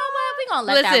like, you know what, we gonna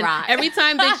let that rock. Every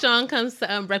time Big Sean comes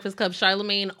to Breakfast Club,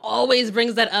 Charlamagne always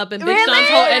brings that up, and Big Sean's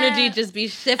whole energy just be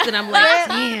shifting. I'm like,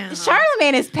 damn,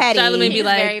 Charlamagne is petty. Charlamagne be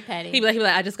like, very petty. He be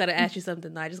like, I just gotta ask you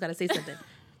something. I just gotta say something.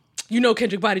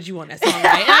 Kendrick bodied you on that song, right?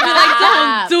 And I'd be like,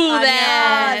 don't do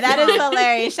that. That is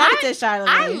hilarious. Shout out to Charlamagne.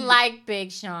 I like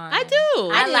Big Sean. I do.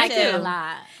 I like it a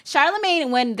lot.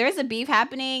 Charlamagne, when there's a beef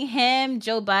happening, him,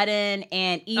 Joe Budden,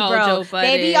 and Ebro,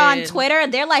 they be on Twitter.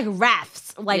 They're like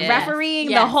refs, refereeing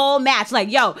the whole match. Like,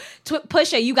 yo,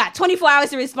 Pusha, you got 24 hours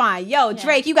to respond. Yo,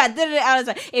 Drake, you got hours.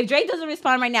 If Drake doesn't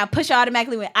respond right now, Pusha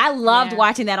automatically win. I loved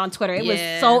watching that on Twitter. It was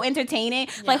so entertaining.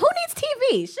 Like, who needs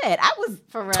TV? Shit, I was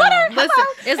for real. Twitter. Listen,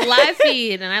 it's live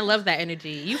feed, and I love that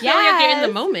energy. You feel like you're in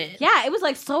the moment. Yeah, it was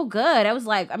like so good. I was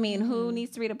like, I mean, who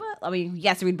needs to read a book? I mean,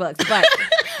 yes, read books, but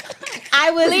I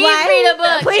was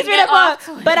please read a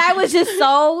book. But I was just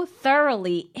so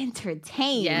thoroughly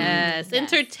entertained. Yes,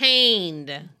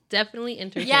 entertained. Definitely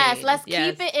entertained. Yes, let's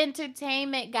keep it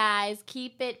entertainment, guys.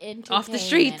 Keep it entertainment. Off the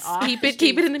streets. Keep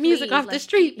it in the music. Please, off the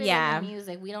street. Keep it in the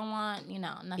music. We don't want,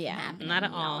 nothing happening. Not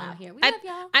at all. Out here. We love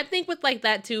y'all. I think with like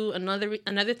that too,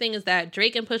 another thing is that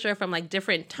Drake and Pusha are from like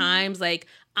different times. Like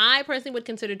I personally would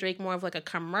consider Drake more of like a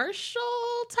commercial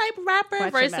type rapper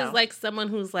versus like someone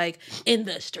who's like in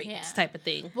the streets type of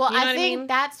thing. Well, I think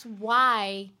that's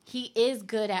why he is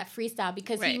good at freestyle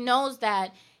because he knows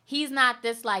that he's not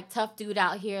this like tough dude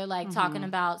out here like talking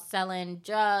about selling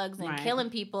drugs and killing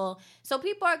people. So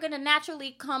people are going to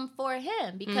naturally come for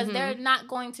him because they're not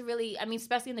going to really, I mean,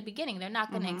 especially in the beginning, they're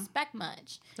not going to expect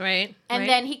much. Right. And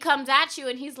then he comes at you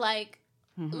and he's like,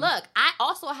 look, I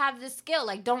also have this skill.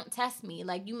 Like, don't test me.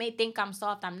 Like, you may think I'm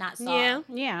soft. I'm not soft.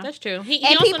 Yeah. That's true. He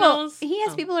also knows. He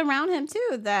has people around him,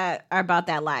 too, that are about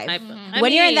that life.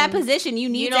 When you're in that position, you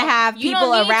need to have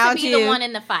people around you. You don't need to be the one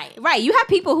in the fight. Right. You have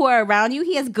people who are around you.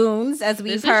 He has goons, as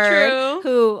we've heard,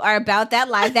 who are about that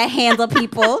life, that handle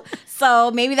people.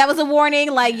 So maybe that was a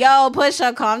warning, like, yo,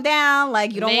 Pusha, calm down.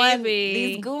 Like, you don't want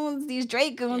these goons, these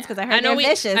Drake goons, because I heard they're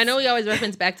vicious. I know we always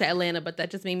reference back to Atlanta, but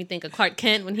that just made me think of Clark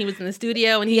Kent when he was in the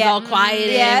studio and he's all quiet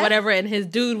and whatever, and his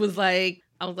dude was like,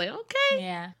 I was like, okay.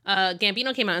 Yeah.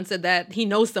 Gambino came out and said that he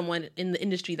knows someone in the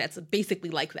industry that's basically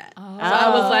like that. So I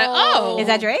was like, oh. Is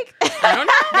that Drake? I don't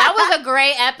know. That was a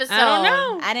great episode.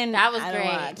 I don't know. That was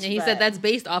great. And he said that's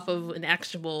based off of an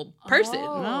actual person.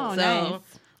 Oh, so nice.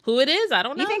 who it is, I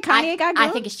don't know. You think Kanye got goons?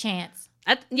 I think it's Chance.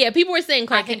 People were saying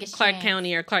Clark Chance.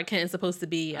 County or Clark Kent is supposed to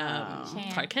be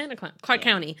Clark Kent or Clark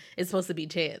County is supposed to be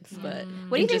Chance. But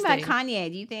what do you think about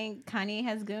Kanye? Do you think Kanye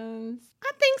has goons?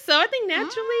 I think so. I think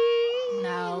naturally.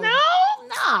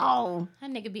 No. That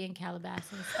nigga be in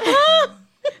Calabasas.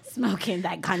 Smoking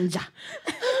that ganja.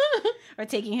 Or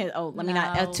taking his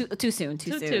too soon.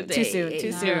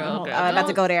 Girl. I'm about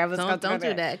to go there. Don't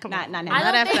do that. Come on.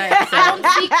 I don't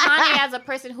see Kanye as a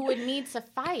person who would need to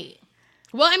fight.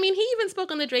 Well, I mean, he even spoke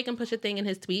on the Drake and Pusha thing in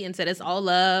his tweet and said it's all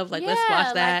love. Like, let's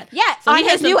watch that. So on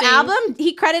his new album,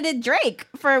 he credited Drake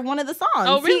for one of the songs.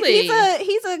 Oh, really?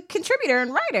 He's a contributor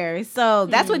and writer. So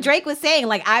that's what Drake was saying.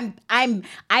 Like,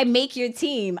 I make your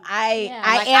team. I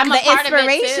am the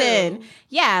inspiration.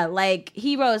 Yeah, like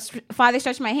he wrote "Father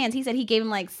Stretch My Hands." He said he gave him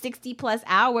like 60 plus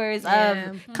hours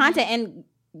of content, and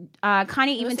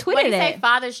Kanye even tweeted what did he it. Say,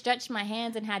 "Father stretched my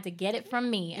hands and had to get it from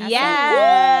me."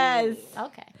 Yes.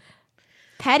 Okay.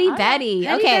 Petty Betty.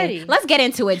 Okay, let's get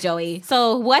into it, Joey.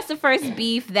 So, what's the first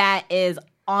beef that is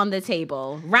on the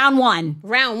table? Round one.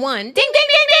 Ding, ding,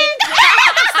 ding, ding.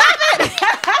 Stop it.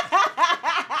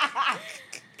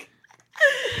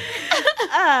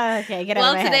 Okay, get out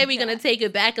of my today head. we're going to take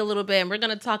it back a little bit, and we're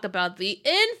going to talk about the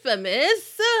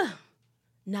infamous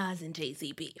Nas and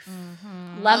Jay-Z beef.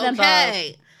 Mm-hmm. Love them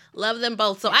both. Love them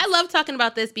both. So I love talking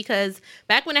about this because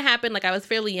back when it happened, like I was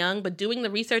fairly young, but doing the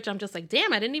research, I'm just like,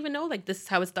 damn, I didn't even know like this is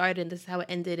how it started and this is how it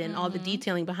ended and all the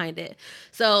detailing behind it.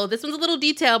 So this one's a little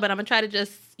detailed, but I'm going to try to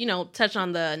just, touch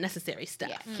on the necessary stuff.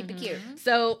 Yeah, keep it cute.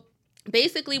 So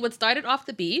basically what started off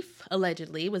the beef,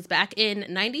 allegedly, was back in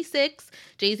 96.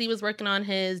 Jay-Z was working on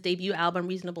his debut album,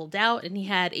 Reasonable Doubt, and he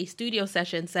had a studio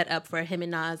session set up for him and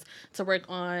Nas to work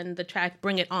on the track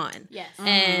Bring It On. Yes.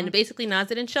 And basically Nas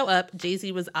didn't show up.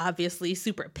 Jay-Z was obviously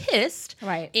super pissed.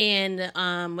 Right. And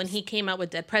when he came out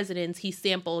with Dead Presidents, he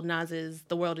sampled Nas's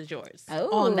The World Is Yours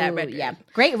on that record. Yeah.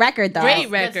 Great record, though. Great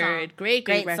record. Great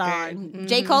record. Song. Mm-hmm.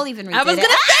 J. Cole even redid I was going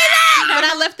to it. say that, but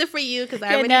I left it for you because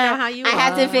I already know how you are. I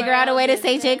had to figure out a way to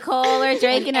say J. Cole or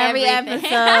Drake in every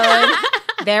episode.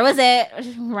 There was it.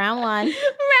 Round one.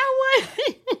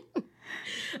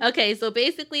 Okay, so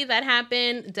basically that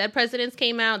happened. Dead Presidents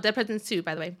came out. Dead Presidents 2,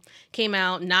 by the way, came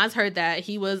out. Nas heard that.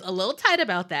 He was a little tight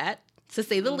about that, to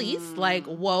say the least. Like,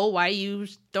 whoa, why are you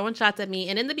throwing shots at me?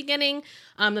 And in the beginning,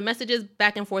 the messages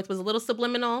back and forth was a little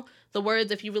subliminal. The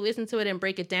words, if you really listen to it and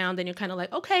break it down, then you're kind of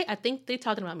like, okay, I think they're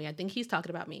talking about me. I think he's talking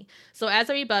about me. So as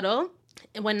a rebuttal,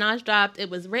 when Nas dropped, it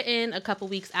was written a couple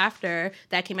weeks after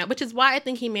that came out, which is why I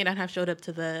think he may not have showed up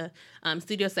to the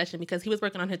studio session because he was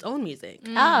working on his own music.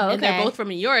 Oh, okay. And they're both from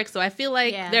New York, so I feel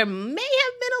like there may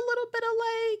have been a little bit of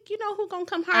like, who gonna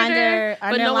come harder,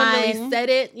 but no one really said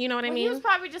it. You know what I mean? He was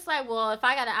probably just like, well, if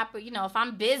I gotta operate, if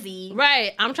I'm busy,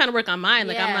 right? I'm trying to work on mine.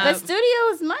 Like I'm not. The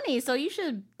studio is money, so you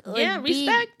should.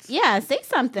 Respect. Say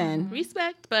something.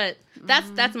 Respect, but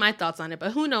that's my thoughts on it.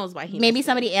 But who knows why he? Maybe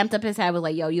somebody amped up his head was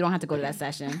like, "Yo, you don't have to go to that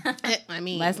session." I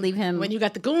mean, let's leave him. When you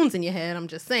got the goons in your head, I'm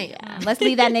just saying. Yeah. Let's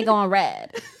leave that nigga on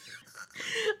red.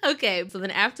 Okay, so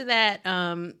then after that,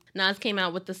 Nas came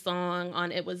out with the song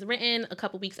on It Was Written a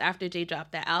couple weeks after Jay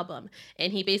dropped that album.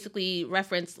 And he basically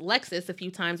referenced Lexus a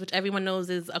few times, which everyone knows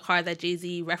is a car that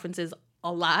Jay-Z references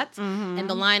a lot. Mm-hmm. And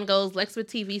the line goes, Lex with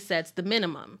TV sets, the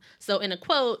minimum. So in a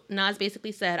quote, Nas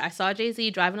basically said, I saw Jay-Z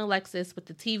driving a Lexus with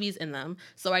the TVs in them.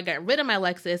 So I got rid of my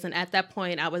Lexus. And at that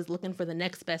point, I was looking for the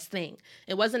next best thing.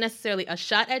 It wasn't necessarily a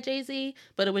shot at Jay-Z,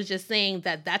 but it was just saying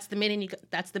that that's the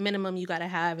minimum you got to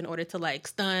have in order to like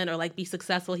stun or like be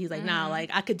successful. He's like, nah, like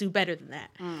I could do better than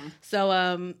that.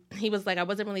 So he was like, I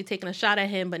wasn't really taking a shot at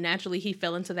him, but naturally he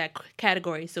fell into that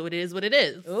category. So it is what it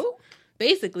is. Ooh.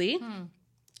 Basically.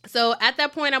 So at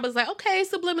that point, I was like, okay,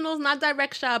 subliminals, not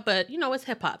direct shot, but it's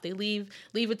hip hop. They leave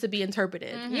it to be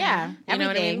interpreted. Mm-hmm. Yeah, you know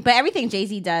what I mean? But everything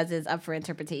Jay-Z does is up for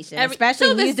interpretation,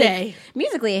 especially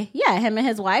musically. Yeah, him and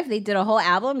his wife, they did a whole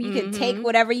album. You can take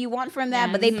whatever you want from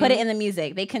that, but they put it in the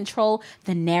music. They control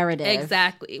the narrative.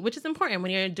 Exactly, which is important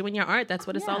when you're doing your art. That's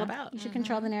what it's all about. You should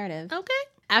control the narrative. Okay.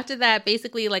 After that,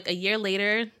 basically like a year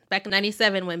later, back in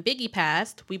 97, when Biggie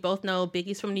passed, we both know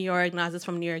Biggie's from New York, Nas is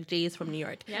from New York, Jay is from New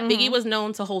York. Yeah. Biggie was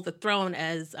known to hold the throne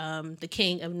as the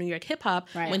king of New York hip hop.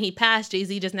 Right. When he passed,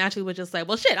 Jay-Z just naturally was just like,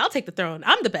 well, shit, I'll take the throne.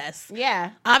 I'm the best.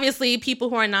 Yeah. Obviously, people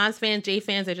who are Nas fans, Jay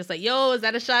fans, are just like, yo, is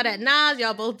that a shot at Nas?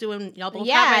 Y'all both hot right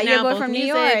now. You're both from New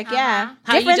York. Yeah.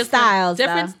 Different styles.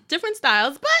 Different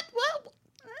styles, but well,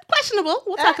 questionable.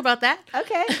 We'll talk about that.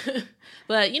 Okay.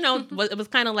 But, it was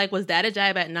kind of like, was that a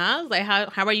jab at Nas? Like,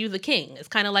 how are you the king? It's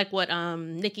kind of like what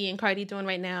Nicki and Cardi doing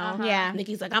right now. Yeah.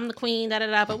 Nicki's like, I'm the queen,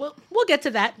 da-da-da. But we'll get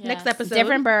to that next episode.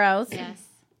 Different boroughs. Yes.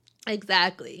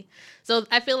 Exactly. So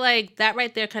I feel like that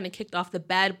right there kind of kicked off the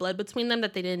bad blood between them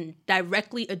that they didn't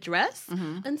directly address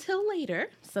until later.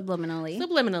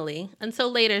 Subliminally.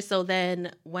 Until later. So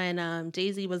then when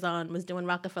Jay-Z was doing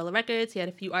Rockefeller Records, he had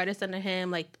a few artists under him,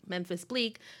 like Memphis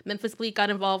Bleek. Memphis Bleek got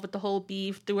involved with the whole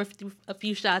beef, threw a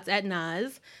few shots at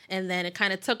Nas, and then it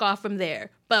kind of took off from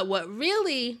there. But what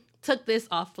really took this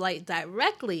off flight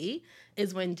directly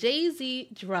is when Jay-Z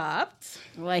dropped...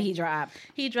 What he dropped?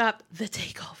 He dropped The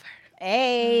Takeover.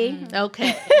 Hey.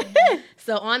 Okay.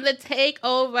 So on The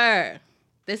Takeover,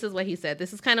 this is what he said.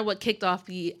 This is kind of what kicked off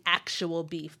the actual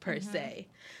beef, per se.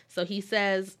 So he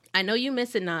says, I know you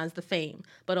miss it, Nas, the fame,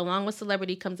 but along with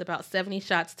celebrity comes about 70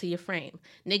 shots to your frame.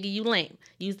 Nigga, you lame.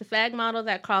 Use the fag model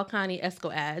that Carl Connie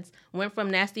Esco ads. Went from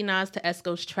Nasty Nas to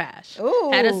Esco's trash. Ooh.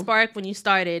 Had a spark when you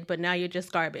started, but now you're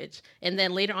just garbage. And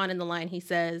then later on in the line, he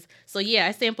says, so yeah,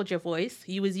 I sampled your voice.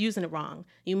 You was using it wrong.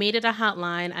 You made it a hot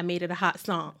line. I made it a hot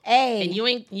song. Hey. And you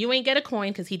ain't get a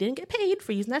coin because he didn't get paid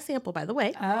for using that sample, by the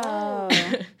way. Oh.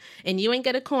 And you ain't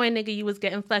get a coin, nigga. You was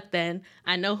getting fucked then.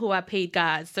 I know who I paid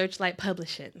God. Searchlight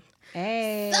Publishing.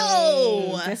 Hey.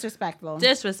 So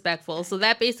disrespectful. So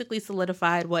that basically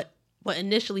solidified what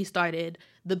initially started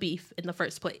the beef in the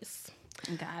first place.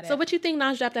 Got it. So what you think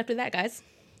Nas dropped after that, guys?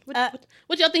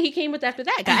 What y'all think he came with after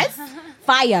that, guys?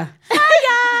 Fire.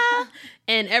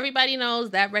 And everybody knows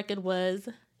that record was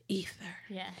Ether.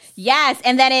 Yes,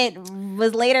 and then it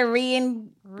was later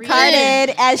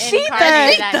reincarnated as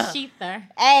Shether.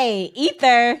 Hey,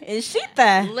 Ether is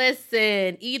Shether.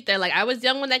 Listen, Ether. Like, I was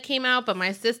young when that came out, but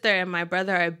my sister and my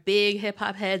brother are big hip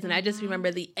hop heads, and I just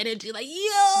remember the energy, like,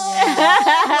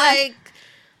 like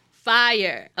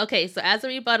fire. Okay, so as a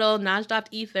rebuttal, Nas dropped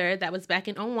Ether. That was back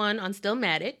in 2001 on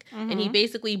Stillmatic, and he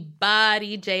basically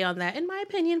bodied Jay on that, in my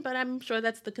opinion, but I'm sure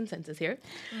that's the consensus here.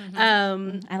 I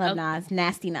love Nas.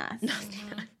 Nasty Nas.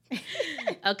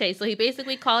 Okay, so he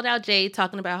basically called out Jay,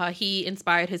 talking about how he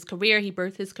inspired his career, he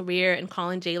birthed his career, and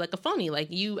calling Jay like a phony. Like,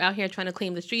 you out here trying to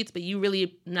claim the streets, but you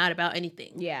really not about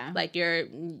anything. Yeah. Like,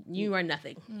 you are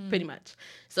nothing, pretty much.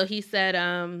 So he said,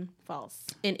 false.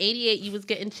 In 88, you was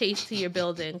getting chased to your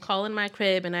building, calling my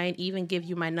crib, and I didn't even give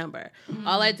you my number.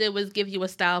 All I did was give you a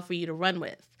style for you to run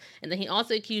with. And then he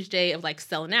also accused Jay of, like,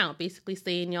 selling out, basically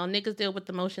saying, y'all niggas deal with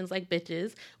emotions like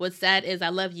bitches. What's sad is I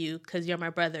love you because you're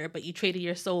my brother, but you traded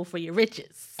your soul for your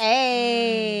riches.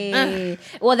 Hey.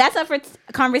 Well, that's up for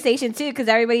conversation, too, because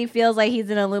everybody feels like he's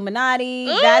an Illuminati,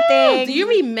 that thing. Do you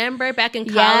remember back in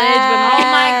college? Yes.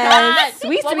 Oh, my God.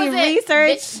 We used to be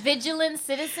research. Vigilant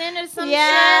Citizen or some shit? Was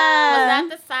Yeah. that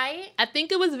the site? I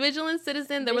think it was Vigilant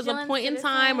Citizen. There was a point in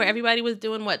time where everybody was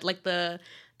doing what? Like the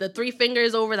 3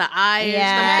 fingers over the eye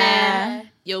or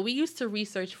something. Yo, we used to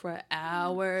research for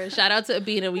hours. Shout out to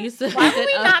Abina. We used to. Why were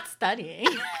we not studying?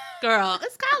 Girl,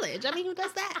 it's college. I mean, who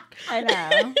does that? I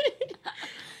know.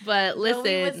 But listen,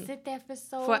 we would sit there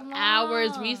for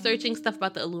hours researching stuff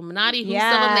about the Illuminati, who's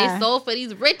selling their soul for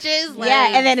these riches. Like,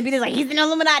 and then Abina's like, he's an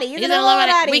Illuminati. He's an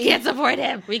Illuminati. We can't support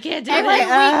him. We can't do it.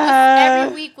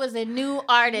 Every week was a new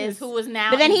artist who was now.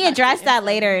 But then he addressed that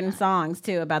later in songs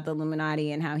too about the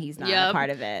Illuminati and how he's not a part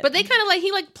of it. But they kind of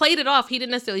he played it off. He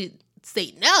didn't necessarily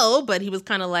say no, but he was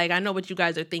kind of like, I know what you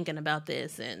guys are thinking about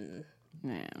this and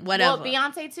whatever. Well,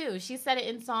 Beyonce too. She said it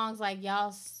in songs like,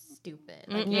 y'all stupid.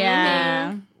 Like,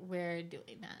 we're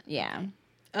doing that. Yeah.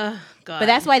 God. But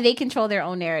that's why they control their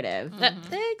own narrative.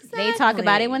 Exactly. They talk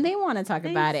about it when they want to talk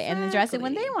about it and address it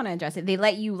when they want to address it. They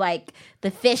let you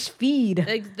the fish feed.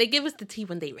 They give us the tea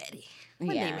when they ready.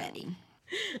 When they ready.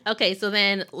 Okay, so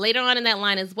then later on in that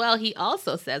line as well, he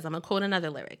also says, I'm going to quote another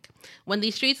lyric. When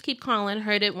these streets keep calling,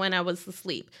 heard it when I was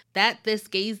asleep. That this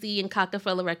Jay-Z and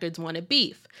Rockefeller Records wanted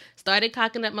beef. Started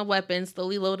cocking up my weapons,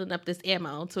 slowly loading up this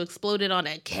ammo to explode it on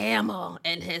a camel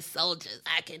and his soldiers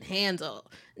I can handle.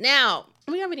 Now,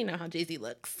 we already know how Jay-Z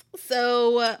looks.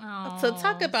 So to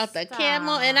talk about the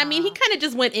camel, and I mean, he kind of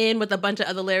just went in with a bunch of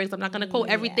other lyrics. I'm not going to quote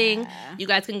everything. You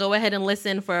guys can go ahead and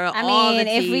listen for all the tea.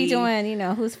 If we doing,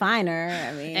 who's finer,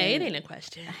 hey, it ain't a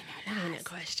question. It ain't a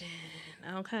question.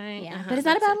 Okay. Yeah. But it's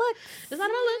not about looks. It's not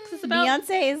about looks. It's about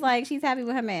Beyonce is like, she's happy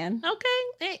with her man.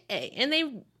 Okay. Hey. And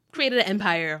they created an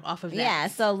empire off of that. Yeah,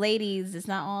 so ladies, it's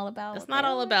not all about It's not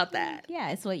all about that.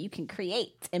 Yeah, it's what you can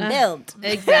create and build.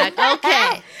 Exactly.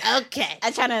 Okay.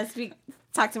 I'm trying to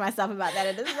talk to myself about that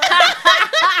at this moment. Talk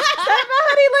about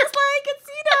what he looks like. It's,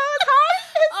 it's hard.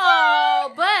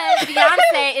 Oh, but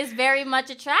Beyonce is very much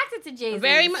attracted to Jay-Z.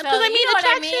 Very much. Because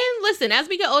attraction, listen, as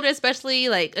we get older, especially,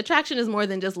 attraction is more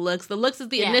than just looks. The looks is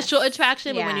the initial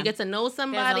attraction, but when you get to know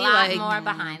somebody, there's a lot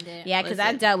more behind it. Yeah, because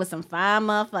I dealt with some fine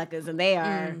motherfuckers, and they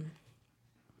are...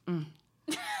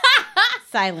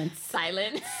 Silence.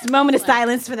 Moment of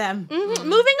silence for them. Mm-hmm.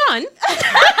 Moving on.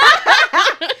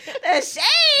 The shade.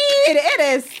 It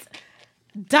is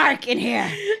dark in here.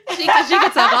 She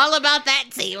could talk all about that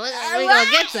tea. We're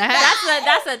gonna get to her.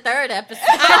 That's a third episode.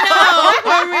 I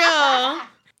know, for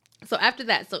real. So after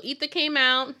that, Ether came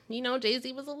out. You know,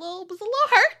 Jay-Z was a little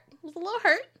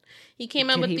hurt. He came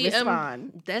out with the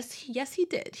respond? Yes, he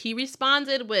did. He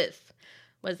responded with,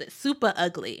 was it super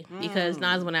ugly? Because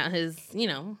Nas went out his,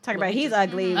 talk about he's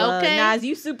ugly. Well, okay, Nas,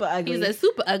 you super ugly. He said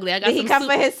super ugly. Did he come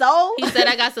for his soul? He said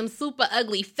I got some super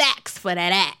ugly facts for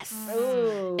that ass.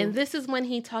 Ooh. And this is when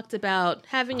he talked about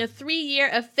having a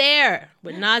 3-year affair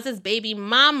with Nas's baby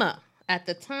mama at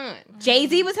the time.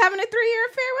 Jay-Z was having a 3-year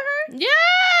affair with her?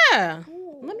 Yeah.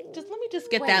 Let me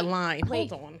just get that line.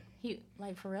 Hold on. He,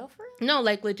 like, for real? No,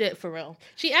 like, legit, for real.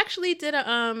 She actually did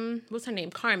what's her name?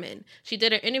 Carmen. She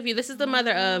did her interview. This is the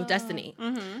mother of Destiny.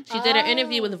 Mm-hmm. She did her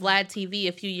interview with Vlad TV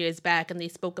a few years back, and they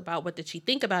spoke about what did she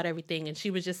think about everything, and she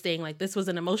was just saying, like, this was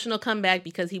an emotional comeback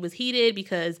because he was heated,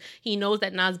 because he knows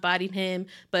that Nas bodied him,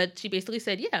 but she basically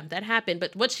said, yeah, that happened.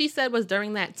 But what she said was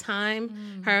during that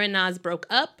time, her and Nas broke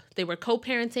up. They were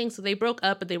co-parenting, so they broke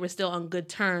up, but they were still on good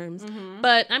terms. Mm-hmm.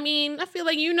 But, I mean, I feel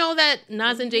like you know that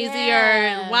Nas and Jay-Z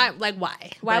are... Why?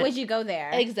 Why would you go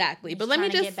there? Exactly. But let me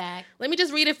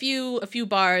just read a few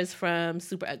bars from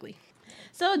Super Ugly.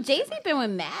 So Jay-Z been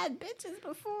with mad bitches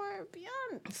before,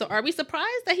 beyond. So are we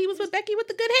surprised that he was with Becky with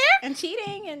the good hair? And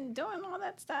cheating and doing all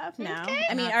that stuff? No. Okay.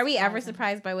 I mean, are we ever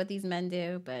surprised by what these men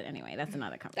do? But anyway, that's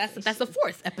another conversation. That's the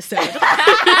 4th episode.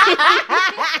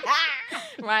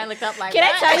 Ryan looked up like, can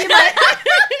I tell you?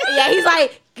 Yeah, he's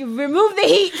like, remove the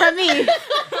heat from me.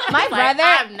 My brother,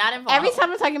 I'm not involved. Every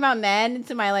time I'm talking about men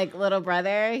to my like little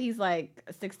brother, he's like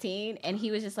 16, and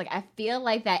he was just like, I feel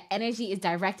like that energy is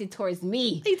directed towards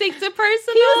me. He takes it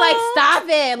personal. He was like, stop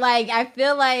it. Like, I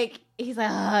feel like he's like,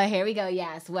 oh, here we go.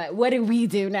 Yes. What do we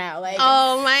do now? Like,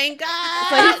 oh my God.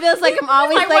 So he feels like I'm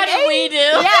always like, what do we do?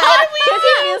 Yeah, because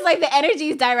he feels like the energy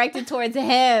is directed towards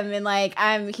him, and like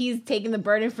he's taking the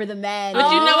burden for the men.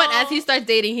 But you know what? As he starts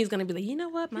dating, he's gonna be like, you know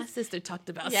what? My sister talked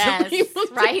about something.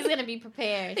 Right. He's gonna be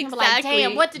prepared. He's Exactly. Like,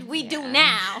 damn, what did we do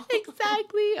now?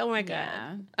 Exactly. Oh my God.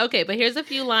 Yeah. Okay, but here's a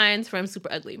few lines from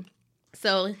Super Ugly.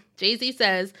 So Jay-Z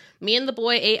says, me and the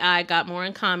boy AI got more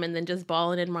in common than just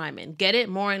balling and rhyming. Get it?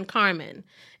 More in Carmen.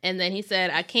 And then he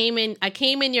said, I came in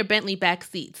your Bentley back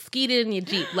seat, skeeted in your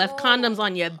Jeep, left condoms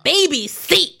on your baby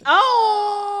seat. Oh,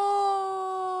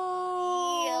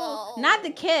 not the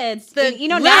kids. The you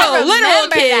know, literal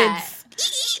kids.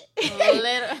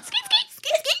 Little kids.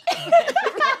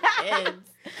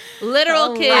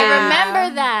 Literal kids. I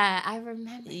remember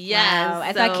that. Yes. Wow.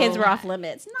 I thought kids were off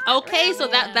limits. Okay, really. So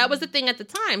that was the thing at the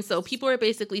time. So people were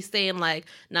basically saying like,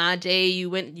 nah, Jay, you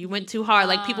went too hard.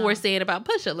 Like people were saying about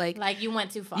Pusha. Like you went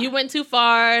too far. You went too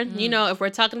far. Mm. You know, if we're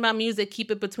talking about music,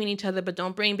 keep it between each other, but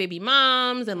don't bring baby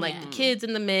moms and like the kids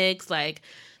in the mix. Like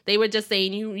they were just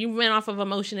saying you went off of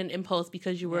emotion and impulse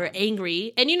because you were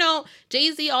angry. And you know,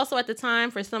 Jay-Z also at the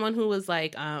time, for someone who was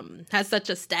like has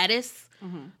such a status,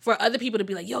 for other people to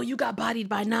be like, yo, you got bodied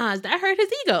by Nas, that hurt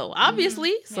his ego,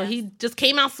 obviously. So he just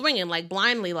came out swinging, like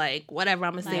blindly, like whatever,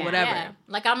 I'm gonna say whatever. Yeah.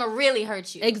 Like I'm gonna really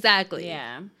hurt you. Exactly.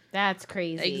 Yeah. That's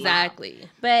crazy. Exactly. Wow.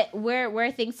 But where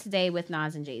are things today with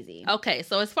Nas and Jay-Z? Okay,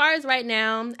 so as far as right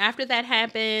now, after that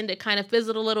happened, it kind of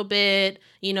fizzled a little bit.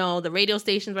 You know, the radio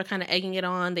stations were kind of egging it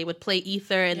on. They would play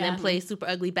Ether and then play Super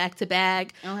Ugly back to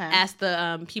back. Okay. Ask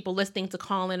the people listening to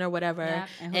call in or whatever. Yeah.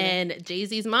 And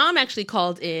Jay-Z's mom actually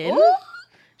called in. Ooh.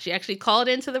 She actually called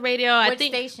into the radio. Which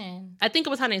station? I think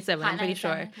it was Hot 97, I'm pretty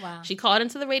sure. Wow. She called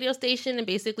into the radio station and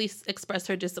basically expressed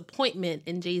her disappointment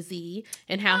in Jay-Z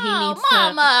and how he needs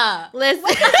Mama. to... Listen.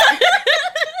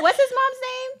 What's his mom's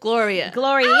name? Gloria. Yes,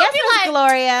 it was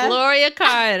Gloria. Gloria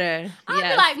Carter.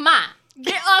 I'd be like, Ma,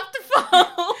 get off the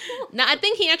phone. No, I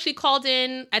think he actually called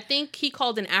in. I think he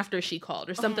called in after she called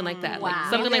or something like that. Wow. Like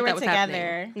something like that was together.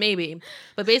 Happening. Maybe.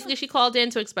 But basically she called in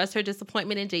to express her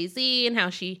disappointment in Jay-Z and how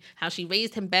she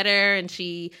raised him better and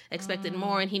she expected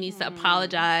more and he needs to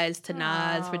apologize to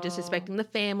Nas for disrespecting the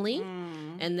family.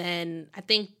 And then I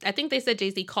think they said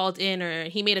Jay-Z called in or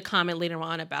he made a comment later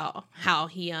on about how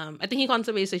he I think he called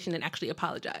into the radio station and actually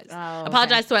apologized.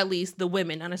 Apologized to at least the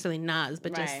women, not necessarily Nas,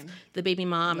 but just the baby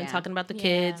mom and talking about the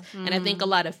kids. And I think a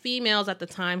lot of females at the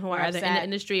time who are either in the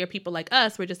industry or people like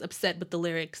us were just upset with the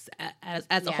lyrics as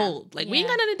a whole. Like, we ain't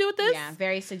got nothing to do with this. Yeah,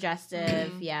 very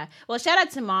suggestive. Yeah. Well, shout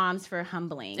out to moms for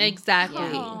humbling. Exactly.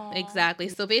 Yeah. Exactly.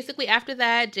 So basically after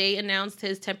that, Jay announced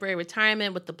his temporary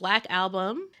retirement with the Black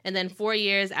Album. And then 4 years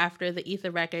years after the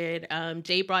Ether record,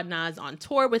 Jay brought Nas on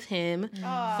tour with him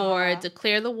for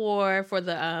Declare the War for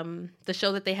the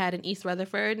show that they had in East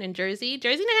Rutherford in Jersey.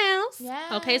 Jersey in the house.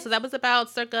 Yes. Okay, so that was about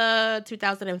circa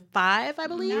 2005, I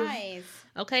believe. Nice.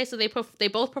 Okay, so they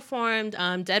both performed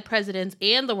Dead Presidents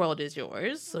and The World Is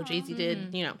Yours. So Jay-Z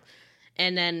did, you know.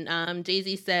 And then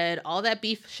Jay-Z said, all that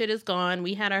beef shit is gone.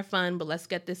 We had our fun, but let's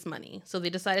get this money. So they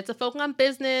decided to focus on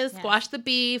business, squash the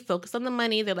beef, focus on the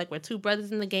money. They're like, we're two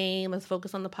brothers in the game. Let's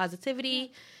focus on the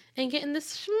positivity and getting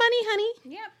this money, honey.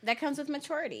 Yep, that comes with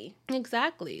maturity.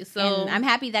 Exactly. So And I'm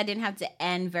happy that didn't have to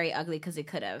end very ugly because it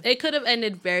could have. It could have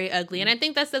ended very ugly. And I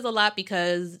think that says a lot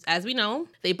because, as we know,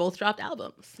 they both dropped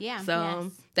albums. Yeah. So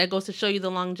that goes to show you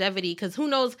the longevity because who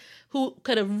knows who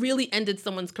could have really ended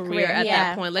someone's career at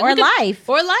that point. Or life.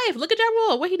 Or life. Look at Ja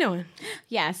Rule. What he doing?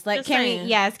 Yes, like Just can saying. we?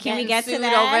 Yes, can we get to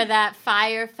that? over that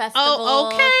Fire Festival? Oh,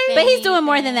 okay. But he's doing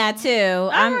more than that too. All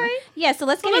right. Yeah, so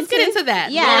let's get Let's get into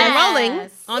that. Yes. Rolling.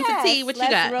 On to T. What you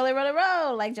Let's got? roll it, roll it,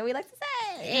 roll, like Joey likes to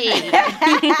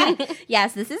say.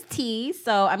 Yes, this is T.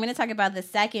 So I'm going to talk about the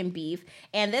second beef,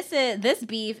 and this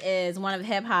beef is one of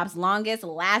hip hop's longest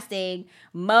lasting,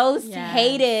 most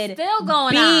hated Still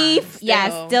going beef. on.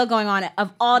 Yeah, still going on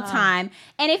of all time.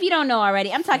 And if you don't know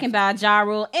already, I'm talking about Ja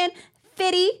Rule and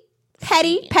 50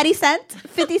 Cent.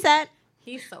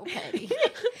 He's so petty.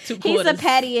 He's the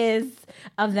pettiest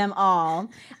of them all.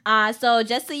 So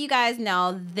just so you guys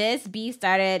know, this beef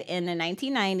started in the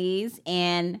 1990s,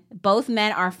 and both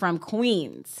men are from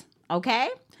Queens. Okay?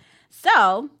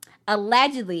 So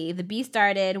allegedly, the beef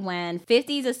started when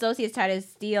 50's associates tried to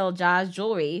steal Ja's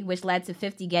jewelry, which led to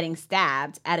 50 getting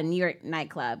stabbed at a New York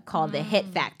nightclub called the Hit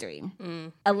Factory.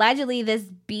 Allegedly, this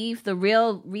beef, the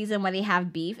real reason why they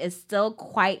have beef is still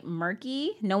quite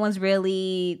murky. No one's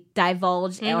really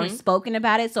divulged or spoken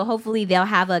about it. So hopefully they'll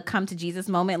have a come to Jesus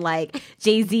moment like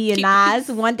Jay-Z and Nas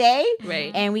one day.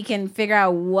 Right. And we can figure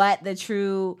out what the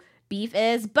true beef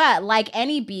is. But like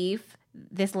any beef,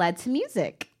 this led to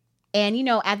music. And, you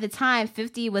know, at the time,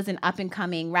 50 was an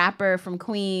up-and-coming rapper from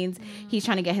Queens. He's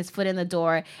trying to get his foot in the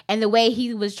door. And the way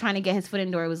he was trying to get his foot in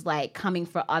the door was, like, coming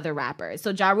for other rappers.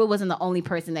 So Ja Rule wasn't the only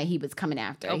person that he was coming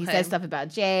after. Okay. He said stuff about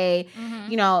Jay.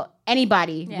 You know,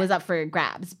 anybody was up for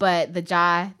grabs. But the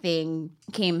Ja thing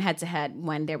came head-to-head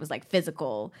when there was, like,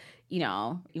 physical, you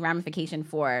know, ramification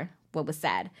for what was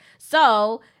said.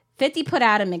 So 50 put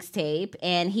out a mixtape,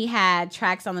 and he had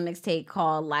tracks on the mixtape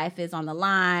called Life Is on the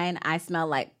Line, I Smell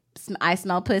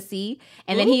Pussy.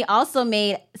 And then he also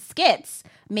made skits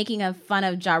making a fun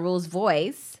of Ja Rule's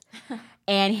voice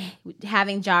and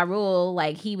having Ja Rule,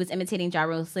 like he was imitating Ja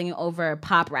Rule singing over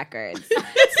pop records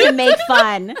to make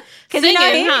fun. Singing,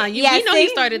 huh? We know he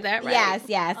started that, right?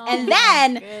 Yes. Oh and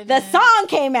then the song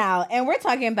came out, and we're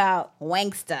talking about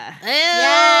Wanksta.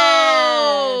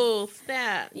 Oh,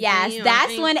 snap. Yes, Damn,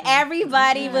 that's when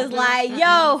everybody was like,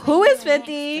 yo, who is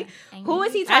 50? Who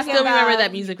is he I talking still about? remember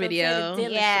that music video.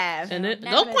 Yeah. And it,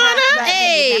 Never go got Quana, nothing.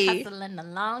 hey. Been hustling a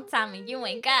long time and you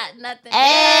ain't got nothing. Hey.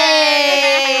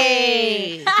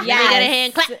 Yes. You got a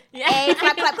hand clap. Hey,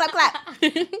 clap, clap, clap, clap.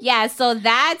 Yeah, so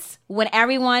that's when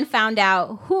everyone found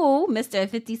out who Mr.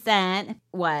 50 Cent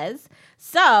was.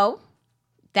 So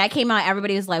that came out.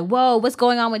 Everybody was like, whoa, what's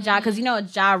going on with Ja? Because, you know,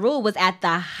 Ja Rule was at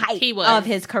the height of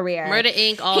his career. Murder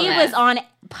Inc., all he that. was on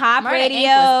pop Murder radio.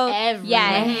 Inc. was everywhere.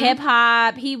 Yeah, hip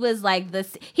hop. He was like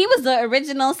he was the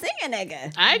original singing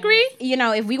nigga. I agree. You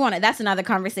know, if we want to, that's another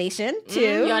conversation too.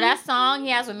 Yo, that song he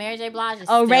has with Mary J. Blige is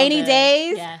Oh, still Rainy good.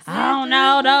 Days? Yes. I don't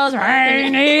know those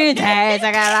rainy days.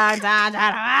 I got a long time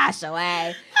trying to wash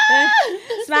away.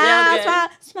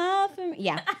 Smile for me.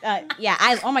 Yeah.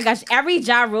 Oh my gosh. Every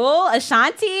Ja Rule,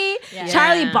 Ashanti, Yeah.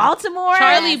 Charlie Baltimore.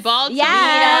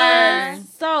 Yeah.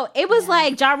 So it was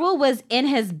like Ja Rule was in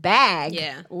his bag.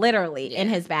 Yeah. Literally in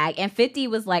his bag. And 50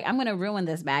 was like, I'm going to ruin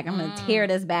this bag. I'm going to tear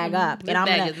this bag up. This and I'm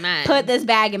bag going is mine. to put this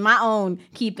bag in my own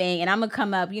keeping. And I'm going to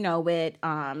come up, you know, with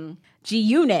G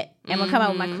Unit. And we'll come up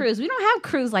with my crews. We don't have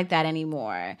crews like that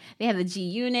anymore. They have the G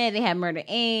Unit. They have Murder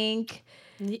Inc.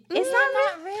 It's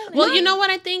not really. Well, you know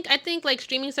what I think? I think like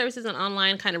streaming services and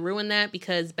online kind of ruined that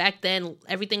because back then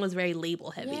everything was very label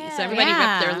heavy. Yeah. So everybody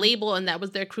Yeah. repped their label and that was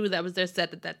their crew, that was their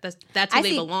set, that's who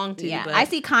they belonged to. Yeah, but I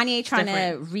see Kanye trying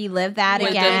to relive that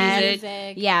With good again.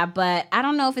 music. Yeah, but I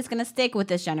don't know if it's gonna stick with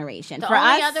this generation. The For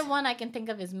only us, other one I can think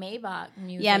of is Maybach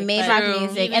music. yeah, but Maybach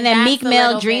music, even and then that's Meek a Mill,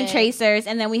 little Dream bit- Chasers,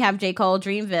 and then we have J. Cole,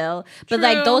 Dreamville. But True,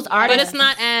 like those artists, but it's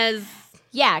not as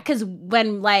yeah, because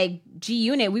when like G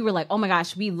Unit, we were like, oh my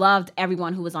gosh, we loved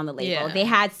everyone who was on the label. Yeah. They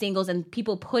had singles and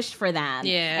people pushed for them.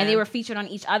 Yeah. And they were featured on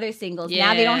each other's singles.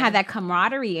 Now they don't have that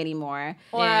camaraderie anymore.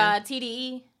 Or Yeah.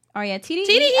 TDE. Oh yeah, TDE.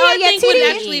 TDE, oh I yeah, think TDE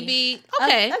would actually be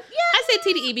okay. yeah. I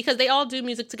say TDE because they all do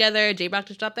music together. J Rock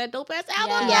just dropped that dope ass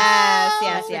album.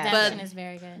 Yes. Redemption is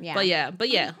very good. Yeah. But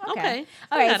yeah. Okay.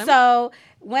 All right. So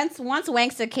once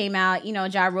Wanksta came out,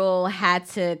 Ja Rule had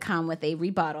to come with a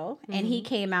rebuttal, and he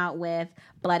came out with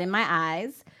 "Blood in My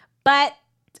Eyes," but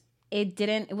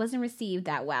it wasn't received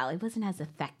that well. It wasn't as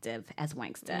effective as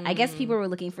Wanksta. I guess people were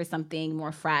looking for something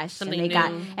more fresh. Something and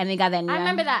they got that new. I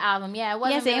remember that album. Yeah, it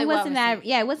wasn't. Yes, really it wasn't well that.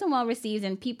 Yeah, it wasn't well received,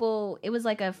 and people. It was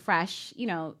like a fresh,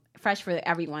 fresh for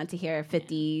everyone to hear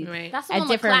 50. Right. That's the one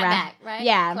with Clapback, right?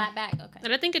 Yeah. Clapback. Okay.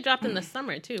 And I think it dropped in the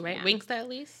summer too, right? Wanksta at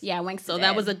least. Yeah, Wanksta. So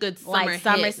that was a good summer hit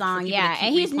song. for people Yeah, to keep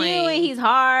and he's new and he's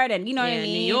hard, and you know what I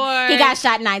mean. New York. He got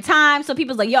shot 9 times, so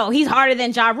people's like, "Yo, he's harder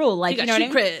than Ja Rule." Like, He you got know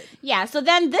what I mean? cred. Yeah. So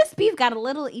then this beef got a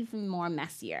little even more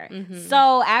messier. Mm-hmm.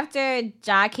 So after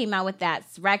Ja came out with that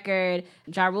record,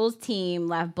 Ja Rule's team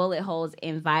left bullet holes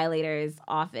in Violator's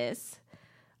office,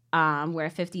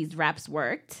 where 50's reps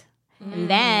worked. And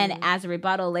then, as a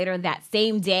rebuttal, later that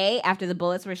same day, after the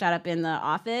bullets were shot up in the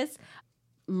office,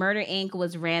 Murder Inc.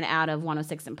 was ran out of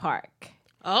 106 in Park.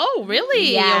 Oh,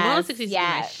 really? Yes, 106 is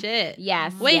my shit.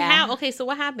 Yes. Wait, yeah. how? Okay, so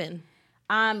what happened?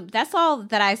 That's all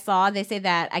that I saw. They say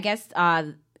that, I guess,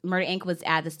 Murder Inc. was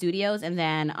at the studios, and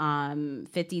then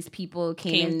 50's people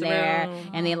came in there,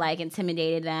 and they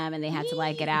intimidated them, and they had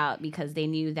to get out because they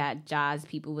knew that Ja's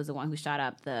people was the one who shot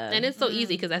up the. And it's so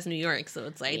easy because that's New York, so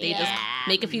it's like they just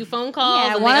make a few phone calls.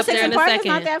 Yeah, and 106 there in in a Park second. is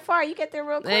not that far. You get there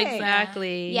real quick.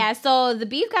 Exactly. Yeah, so the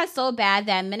beef got so bad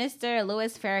that Minister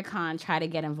Louis Farrakhan tried to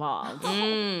get involved.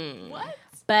 What?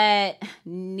 But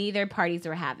neither parties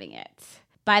were having it.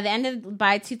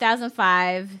 By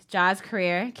 2005, Ja's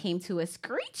career came to a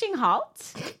screeching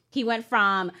halt. He went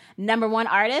from #1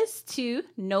 artist to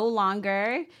no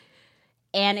longer,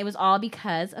 and it was all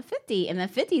because of 50. And then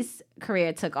 50's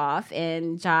career took off,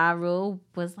 and Ja Rule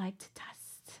was like to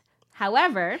dust.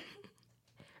 However,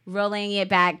 rolling it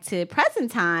back to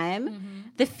present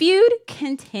time, the feud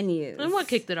continues. And what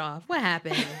kicked it off? What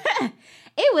happened?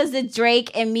 It was the Drake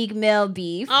and Meek Mill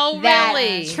beef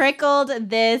that trickled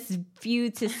this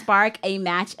feud to spark a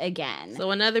match again.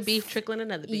 So another beef trickling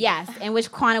another beef. Yes, in which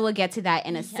Quana will get to that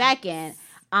in a second.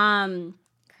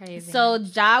 Crazy. So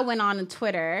Ja went on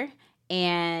Twitter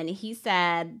and he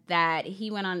said that he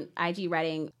went on IG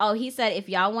writing, he said, if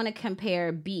y'all want to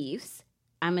compare beefs,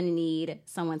 I'm going to need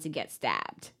someone to get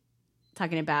stabbed.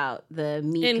 Talking about the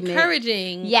Meek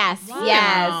encouraging. Yes, wow.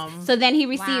 yes. So then he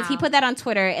put that on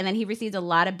Twitter, and then he received a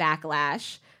lot of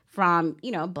backlash from,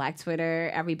 Black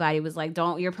Twitter. Everybody was like,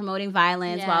 you're promoting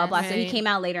violence, blah, blah, blah. Right. So he came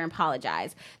out later and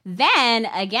apologized. Then,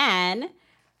 again,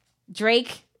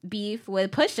 Drake beef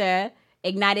with Pusha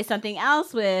ignited something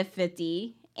else with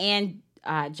 50 and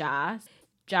Ja.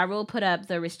 Ja Rule put up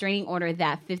the restraining order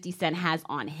that 50 Cent has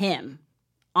on him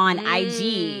on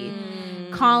IG.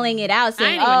 Calling it out,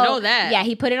 saying, I didn't even know that. Yeah,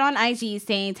 he put it on IG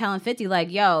telling 50,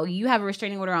 yo, you have a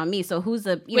restraining order on me, so who's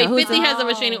the, Wait, 50 has a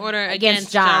restraining order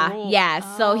against Ja Rule. Yes,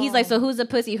 so he's like, so who's the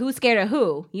pussy? Who's scared of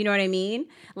who? You know what I mean?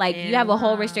 You have a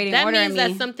whole restraining order on me. That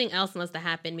means that something else must have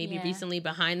happened maybe recently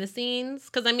behind the scenes.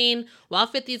 Because, while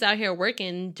 50's out here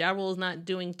working, Ja Rule's not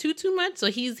doing too much, so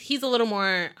he's a little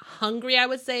more hungry, I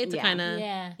would say, to kind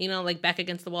of, back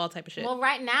against the wall type of shit. Well,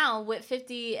 right now, with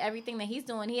 50, everything that he's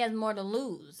doing, he has more to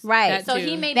lose. Right. So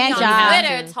he may be on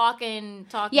Twitter talking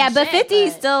yeah, but shit, 50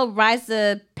 still rides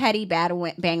the petty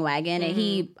bandwagon, and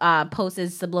he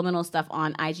posts subliminal stuff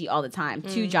on IG all the time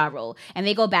to Ja Rule, and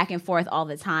they go back and forth all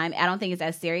the time. I don't think it's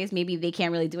as serious. Maybe they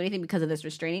can't really do anything because of this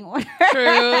restraining order. True.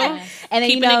 And then,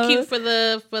 keeping it cute for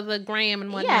the gram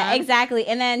and whatnot. Yeah, exactly.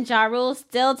 And then Ja Rule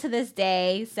still to this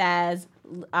day says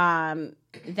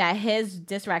that his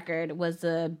diss record was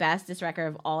the best diss record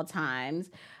of all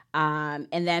times. And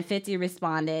then 50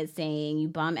 responded saying, "You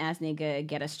bum ass nigga,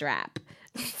 get a strap."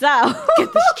 So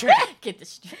get the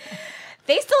strap.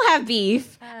 They still have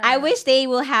beef. I wish they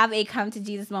will have a come to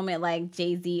Jesus moment like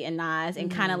Jay-Z and Nas and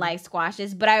kind of squash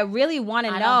this. But I really want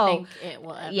to know. I don't think it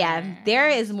will ever. Yeah, there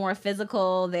is more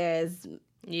physical. There's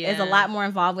a lot more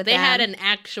involved with that. They had an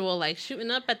actual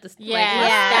shooting up at the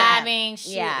stabbing,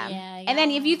 shooting. Yeah. And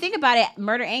then if you think about it,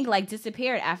 Murder Inc.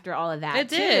 disappeared after all of that. It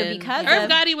did because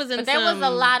Irv Gotti was in. But there was a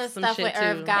lot of stuff with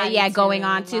Irv Gotti. Going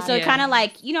on too. So kind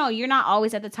of you're not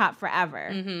always at the top forever,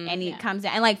 and he comes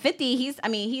down. And 50,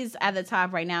 he's at the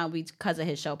top right now because of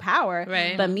his show Power.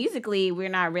 Right. But musically, we're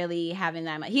not really having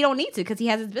that much. He don't need to because he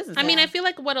has his business. I feel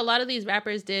like what a lot of these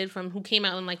rappers did from who came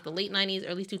out in the late 90s,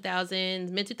 early 2000s,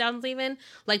 mid 2000s even.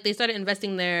 They started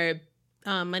investing their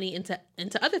money into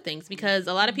other things, because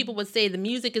a lot of people would say the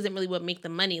music isn't really what make the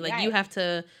money. Like, you have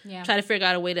to try to figure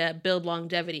out a way to build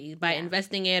longevity by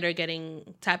investing it or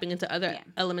tapping into other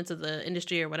elements of the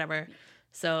industry or whatever.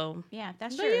 So yeah,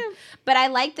 that's true. But I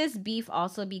like this beef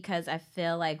also because I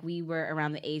feel like we were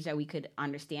around the age that we could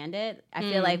understand it. I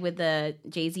feel like with the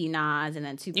Jay-Z, Nas, and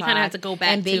then Tupac, you kind of had to go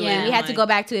back to it. We had to go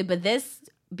back to it. But this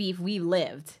beef, we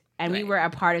lived. And we were a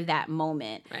part of that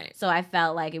moment. Right. So I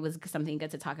felt like it was something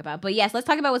good to talk about. But yes, let's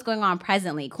talk about what's going on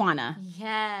presently. Quana.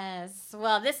 Yes.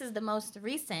 Well, this is the most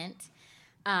recent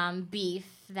beef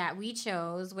that we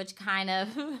chose, which kind of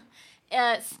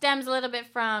stems a little bit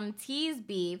from T's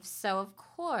beef. So, of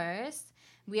course,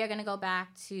 we are going to go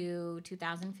back to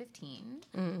 2015,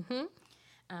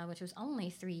 which was only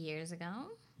 3 years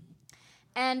ago.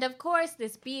 And, of course,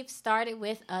 this beef started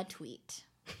with a tweet.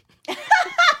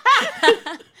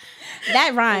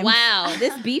 That rhymes. Wow.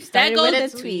 This beef started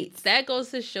with a tweet. That goes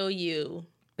to show you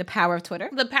the power of Twitter.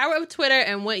 The power of Twitter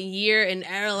and what year and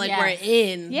era we're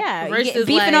in. Yeah. Versus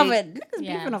beefing over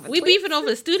we beefing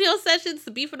over studio sessions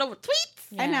to beefing over tweets.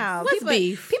 Yes. I know. What's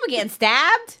beef? People getting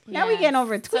stabbed. Now we getting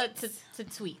over tweets. To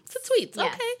tweets. To tweets.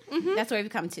 Yes. Okay. Mm-hmm. That's where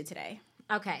we've come to today.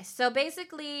 Okay. So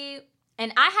basically...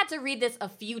 And I had to read this a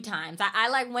few times. I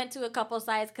like went to a couple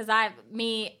sites because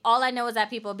all I know is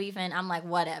that people beefing. I'm like,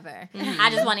 whatever.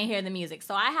 I just want to hear the music.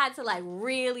 So I had to like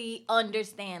really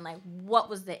understand like what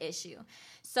was the issue.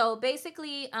 So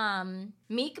basically,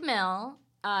 Meek Mill,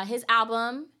 his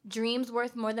album Dreams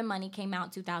Worth More Than Money came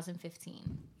out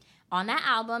 2015. On that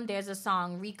album, there's a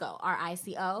song Rico,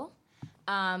 R-I-C-O,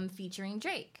 featuring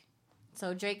Drake.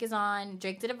 So Drake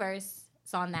did a verse.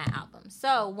 On that album.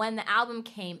 So when the album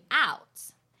came out,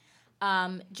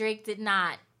 Drake did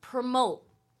not promote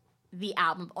the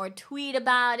album or tweet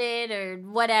about it or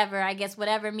whatever. I guess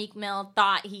whatever Meek Mill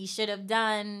thought he should have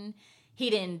done, he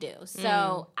didn't do.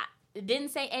 So it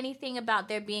didn't say anything about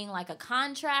there being like a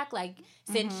contract, like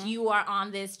since you are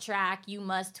on this track, you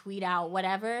must tweet out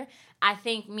whatever. I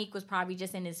think Meek was probably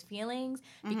just in his feelings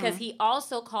because he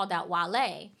also called out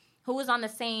Wale, who was on the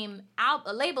same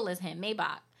label as him,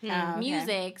 Maybach.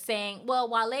 Music, saying, well,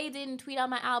 Wale didn't tweet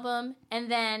on my album, and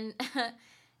then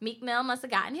Meek Mill must have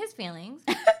gotten his feelings.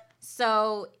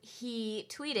 So he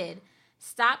tweeted,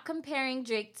 "Stop comparing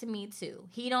Drake to Me Too.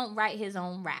 He don't write his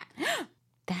own rap."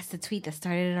 That's the tweet that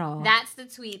started it all. That's the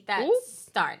tweet that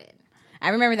started. I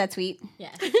remember that tweet.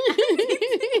 Yes.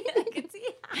 I can see.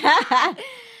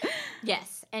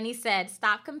 Yes. And he said,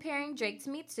 "Stop comparing Drake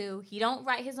to Me Too. He don't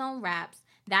write his own raps.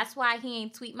 That's why he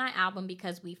ain't tweet my album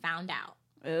because we found out."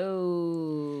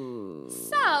 Oh.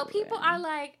 So people are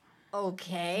like,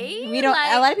 okay.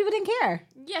 A lot of people didn't care.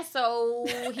 Yeah, so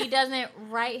he doesn't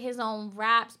write his own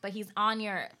raps, but he's on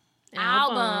your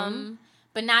album.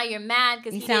 But now you're mad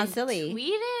because he sounds didn't silly.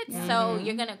 tweet it. So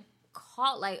you're going to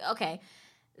call, like, okay,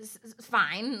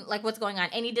 fine. Like, what's going on?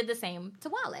 And he did the same to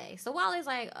Wale. So Wale's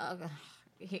like, oh,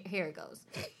 here it goes.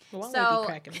 Wale be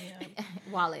cracking me up.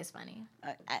 Wale's funny.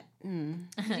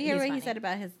 Did you hear what he said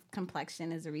about his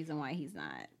complexion is the reason why he's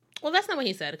not? Well, that's not what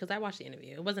he said because I watched the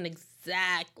interview. It wasn't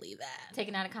exactly that.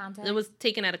 Taken out of context? It was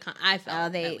taken out of context. I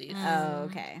felt at least. Oh,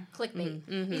 okay. Clickbait.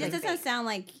 It just doesn't sound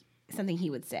like something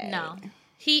he would say. No.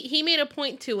 He made a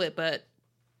point to it, but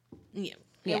yeah.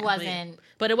 It wasn't.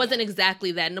 But it wasn't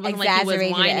exactly that. And it wasn't like he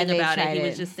was whining about it. He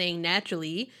was just saying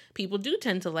naturally people do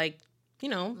tend to like, you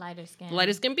know, lighter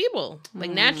skin people, like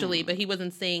naturally, but he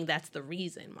wasn't saying that's the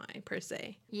reason why per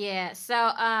se. Yeah.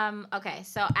 So, okay.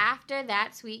 So after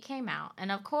that tweet came out,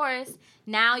 and of course,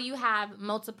 now you have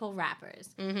multiple rappers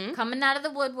coming out of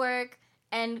the woodwork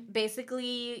and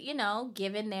basically, you know,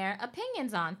 giving their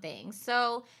opinions on things.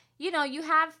 So, you know, you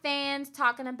have fans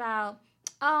talking about,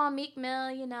 oh, Meek Mill,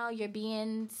 you know, you're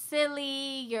being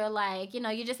silly. You're like, you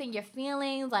know, you're just in your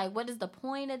feelings. Like, what is the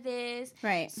point of this?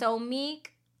 Right. So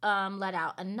Meek let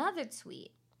out another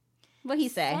tweet. What'd he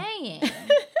say? Saying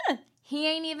he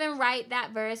ain't even write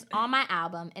that verse on my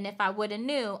album, and if I would have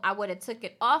knew, I would have took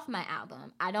it off my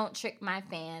album. I don't trick my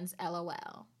fans,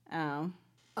 LOL. Oh.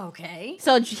 Okay.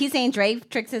 So he's saying Drake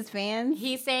tricks his fans?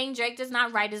 He's saying Drake does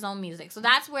not write his own music. So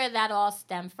that's where that all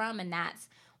stemmed from, and that's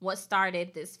what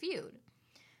started this feud.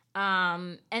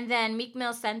 And then Meek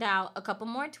Mill sent out a couple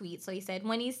more tweets. So he said,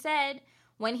 when he said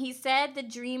the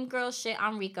Dream Girl shit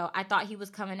on Rico, I thought he was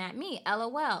coming at me.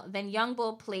 LOL. Then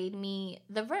YoungBull played me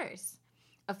the verse.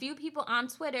 A few people on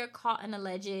Twitter caught an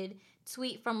alleged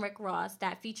tweet from Rick Ross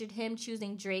that featured him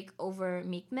choosing Drake over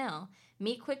Meek Mill.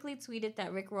 Meek quickly tweeted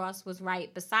that Rick Ross was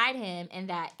right beside him and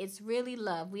that it's really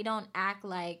love. We don't act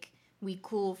like we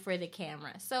cool for the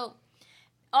camera. So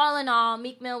all in all,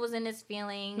 Meek Mill was in his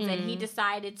feelings and he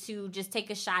decided to just take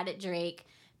a shot at Drake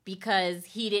because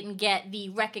he didn't get the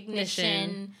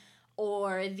recognition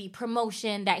or the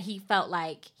promotion that he felt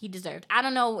like he deserved. I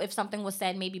don't know if something was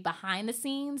said maybe behind the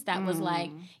scenes that was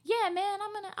like, yeah, man,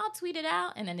 I'll tweet it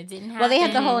out, and then it didn't happen. Well, they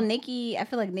had the whole Nicki, I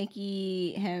feel like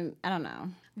Nicki, him, I don't know.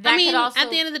 That I mean, also, at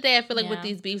the end of the day, I feel like with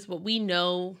these beefs, what we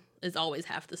know is always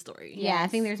half the story. Yeah, I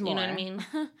think there's more. You know what I mean?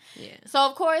 Yeah. So,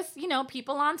 of course,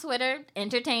 people on Twitter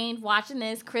entertained watching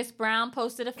this. Chris Brown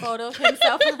posted a photo of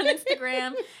himself on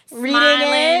Instagram,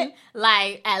 smiling,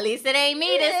 like, at least it ain't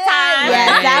me this time.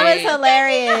 Yes, that was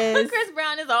hilarious. Chris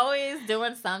Brown is always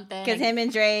doing something. Because him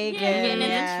and Drake. Getting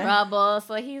into trouble.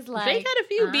 So he's like... Drake had a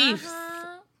few beefs.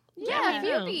 Yeah, a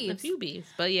few beefs. A few beefs,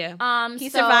 but yeah. He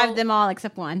survived them all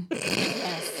except one.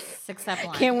 Yes, except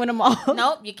one. Can't win them all.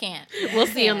 Nope, you can't. We'll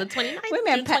see on the 29th. Wait a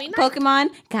minute, Pokemon,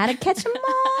 gotta catch them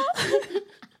all.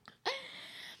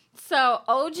 So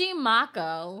OG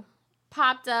Mako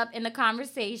popped up in the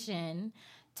conversation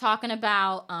talking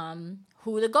about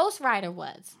who the ghostwriter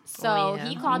was. So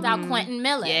he called out Quentin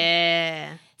Miller.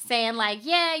 Yeah. Saying like,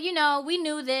 yeah, we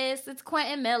knew this. It's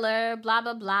Quentin Miller, blah,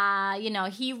 blah, blah.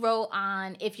 He wrote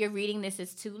on If You're Reading This,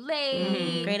 It's Too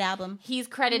Late. Great album. He's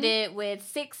credited with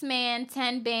 6 Man,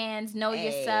 10 bands, Know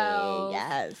Yourself.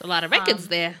 Yes. A lot of records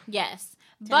there. Yes.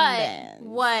 10 But bands.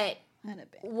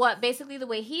 what basically the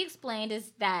way he explained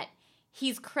is that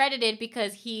he's credited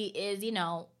because he is,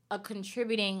 a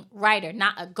contributing writer,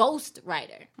 not a ghost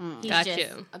writer. He's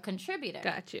just a contributor.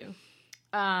 Got you.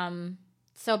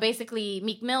 So basically,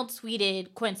 Meek Mill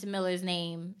tweeted Quentin Miller's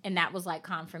name, and that was like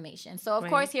confirmation. So of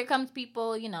course, here comes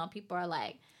people. People are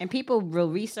like, and people will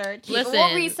research. Listen,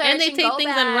 and they take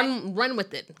things and run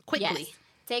with it quickly. Yes.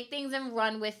 Take things and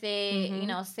run with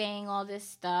it. Saying all this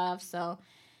stuff. So,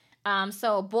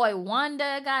 Boy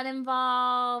Wonder got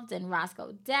involved, and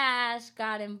Roscoe Dash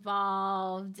got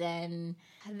involved, and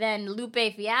then Lupe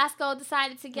Fiasco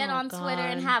decided to get on Twitter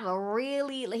and have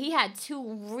he had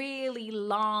 2 really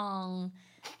long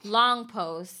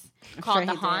posts called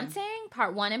The Haunting,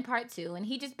 Part 1 and Part 2. And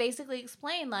he just basically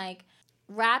explained, like,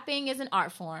 rapping is an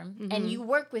art form, and you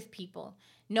work with people.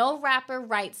 No rapper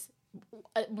writes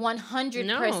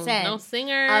 100% no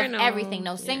singer of everything.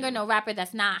 No singer, no rapper.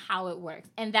 That's not how it works,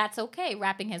 and that's okay.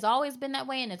 Rapping has always been that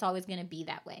way, and it's always going to be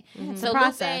that way. So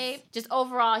Lupe, just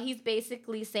overall, he's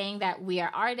basically saying that we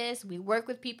are artists, we work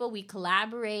with people, we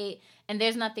collaborate, and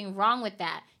there's nothing wrong with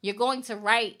that. You're going to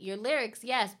write your lyrics,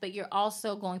 yes, but you're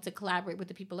also going to collaborate with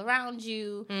the people around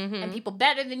you and people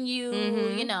better than you.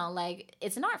 Like,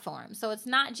 it's an art form, so it's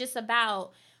not just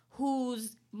about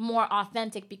who's more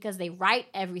authentic because they write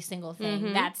every single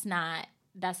thing. That's not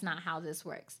how this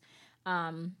works.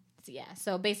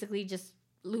 So basically just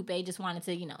Lupe just wanted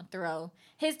to, throw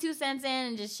his 2 cents in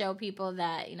and just show people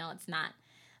that, it's not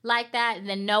like that. And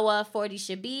then Noah 40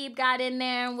 Shabib got in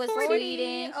there and was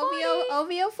tweeting.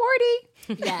 OVO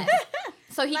 40. Yes.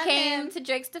 So he came to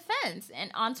Drake's defense and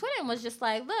on Twitter and was just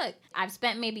like, look, I've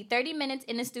spent maybe 30 minutes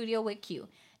in the studio with Q.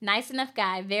 Nice enough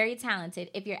guy, very talented.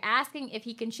 If you're asking if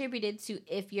he contributed to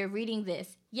If You're Reading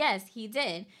This, yes, he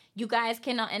did. You guys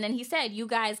cannot, and then he said, you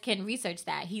guys can research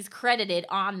that. He's credited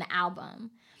on the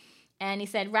album. And he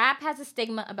said, rap has a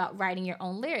stigma about writing your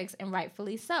own lyrics, and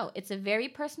rightfully so. It's a very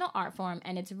personal art form,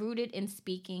 and it's rooted in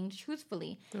speaking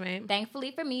truthfully. Right.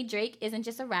 Thankfully for me, Drake isn't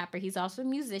just a rapper. He's also a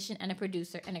musician and a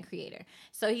producer and a creator.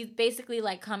 So he's basically,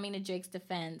 like, coming to Drake's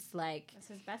defense, like... That's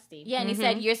his bestie. Yeah, and he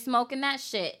said, you're smoking that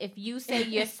shit. If you say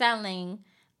you're selling...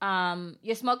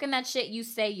 you're smoking that shit you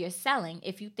say you're selling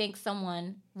if you think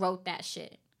someone wrote that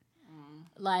shit.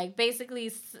 Like,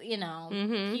 basically,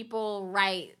 people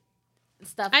write...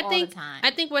 stuff all the time.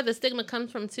 I think where the stigma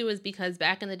comes from too is because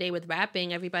back in the day with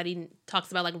rapping, everybody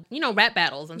talks about, like, rap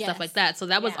battles and stuff like that. So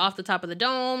that was off the top of the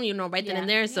dome, right then and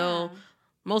there. So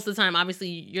most of the time, obviously,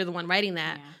 you're the one writing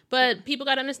that. Yeah. But people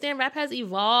got to understand rap has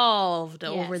evolved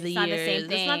over the years.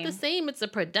 It's not the same. It's a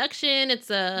production. It's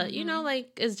a,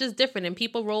 it's just different. And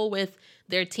people roll with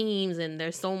their teams, and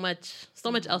there's so much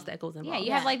else that goes involved. Yeah,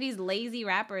 you have like these lazy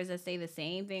rappers that say the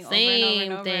same thing over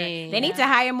and over. They need to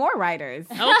hire more writers.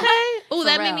 Okay. Oh,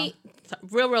 that made me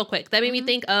real quick. That made me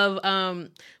think of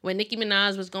when Nicki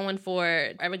Minaj was going for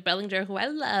Eric Bellinger, who I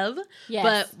love. Yes.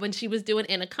 But when she was doing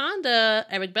Anaconda,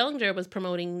 Eric Bellinger was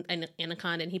promoting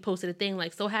Anaconda, and he posted a thing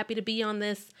like, "So happy to be on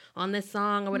this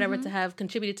song or whatever, to have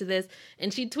contributed to this."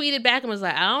 And she tweeted back and was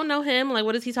like, "I don't know him. Like,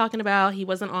 what is he talking about? He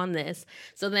wasn't on this."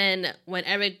 So then when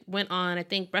Eric went on, I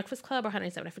think Breakfast Club or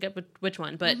 107, I forget which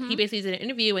one, but he basically did an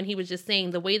interview, and he was just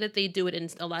saying the way that they do it in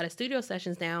a lot of studio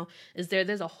sessions now is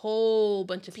there's a whole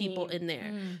bunch of people in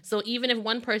there. So even if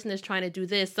one person is trying to do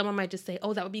this, someone might just say,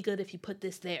 "Oh, that would be good if you put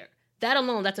this there." That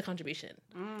alone, that's a contribution.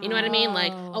 You know what I mean?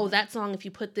 Like, oh, that song, if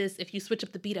you switch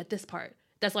up the beat at this part,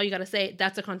 That's all you got to say.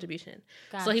 That's a contribution.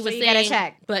 Got So it. he was you saying, got a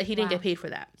check. but he didn't Wow. get paid for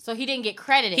that. So he didn't get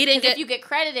credited. He didn't 'Cause get- if you get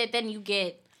credited, then you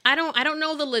get... I don't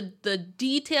know the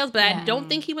details, but I don't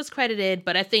think he was credited.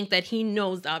 But I think that he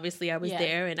knows. Obviously, I was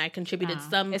there and I contributed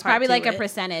some. It's part probably to like a it.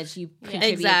 percentage you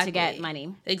contribute to get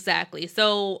money. Exactly.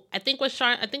 So I think it was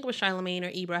Charlamagne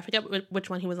or Ibra. I forget which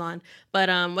one he was on. But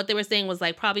what they were saying was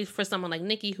like probably for someone like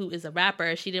Nicki, who is a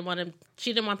rapper, she didn't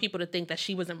want people to think that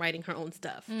she wasn't writing her own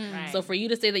stuff. Right. So for you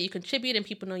to say that you contribute and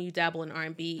people know you dabble in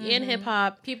R&B and hip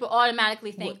hop, People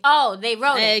automatically think, oh, they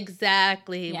wrote it.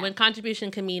 exactly. Yeah. When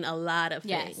contribution can mean a lot of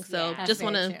Yes. things. So Yeah. just That's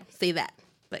want to very true. say that.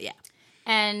 But yeah.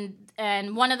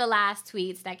 And one of the last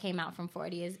tweets that came out from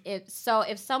 40 is,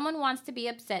 if someone wants to be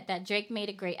upset that Drake made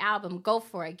a great album, go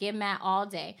for it. Get mad all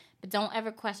day. But don't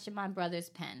ever question my brother's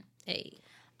pen. Hey.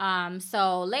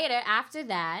 So later, after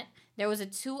that, there was a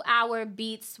 2-hour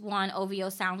Beats One OVO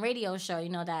Sound radio show. You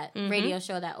know, that radio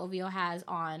show that OVO has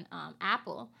on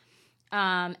Apple.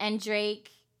 And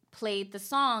Drake played the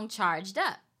song Charged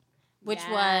Up, which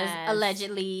was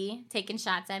allegedly taking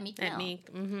shots at Meek Mill. At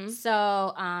Meek. Mm-hmm.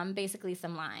 So basically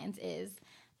some lines is,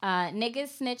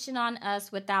 niggas snitching on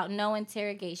us without no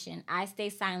interrogation. I stay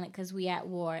silent because we at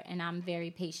war and I'm very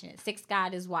patient. Six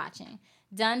God is watching.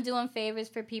 Done doing favors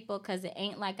for people because it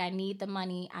ain't like I need the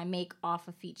money I make off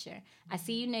a feature. I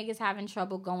see you niggas having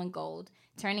trouble going gold,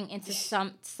 turning into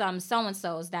some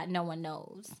so-and-sos that no one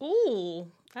knows. Ooh,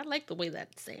 I like the way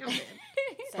that sounded.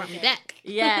 Brought me back.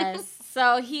 Yes.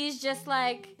 So he's just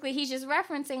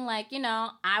referencing like, you know,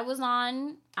 I was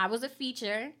a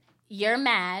feature. You're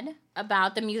mad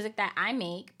about the music that I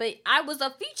make, but I was a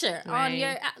feature on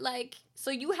your, like,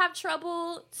 so you have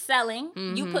trouble selling.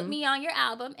 Mm-hmm. You put me on your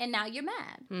album and now you're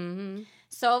mad. Mm-hmm.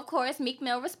 So of course, Meek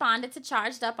Mill responded to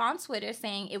Charged Up on Twitter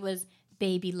saying it was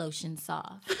baby lotion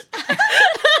soft.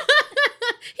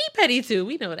 He petty too.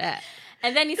 We know that.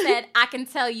 And then he said, I can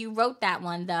tell you wrote that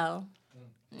one though.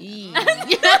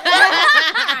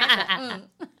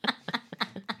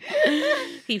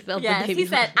 He felt Yes, the baby. he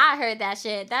said, I heard that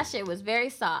shit. That shit was very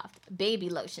soft. Baby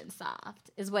lotion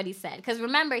soft is what he said. Because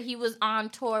remember, he was on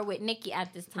tour with Nicki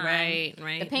at this time.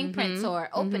 Right. The Pink Print tour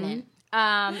opening.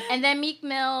 And then Meek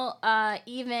Mill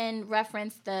even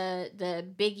referenced the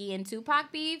Biggie and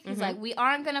Tupac beef. He's like, we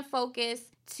aren't going to focus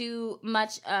too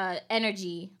much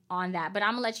energy on that. But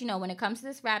I'm going to let you know, when it comes to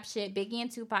this rap shit, Biggie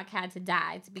and Tupac had to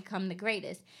die to become the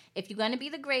greatest. If you're going to be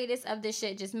the greatest of this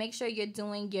shit, just make sure you're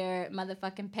doing your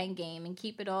motherfucking pen game and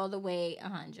keep it all the way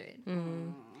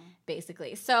 100.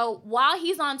 Basically. So while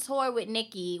he's on tour with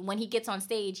Nicki, when he gets on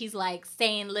stage, he's like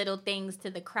saying little things to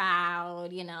the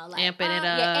crowd, you know, like Amping it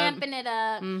up. Yeah, amping it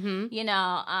up. You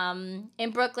know,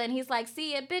 in Brooklyn, he's like,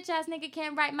 see, a bitch ass nigga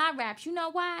can't write my raps. You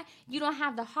know why? You don't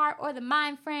have the heart or the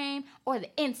mind frame or the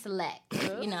intellect.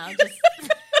 You know, just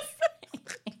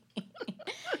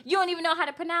you don't even know how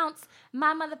to pronounce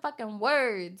my motherfucking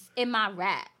words in my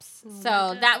raps.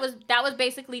 So that was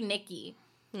basically Nicki.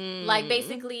 Like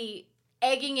basically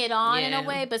egging it on in a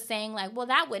way, but saying like, well,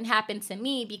 that wouldn't happen to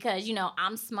me because, you know,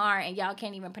 I'm smart and y'all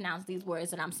can't even pronounce these words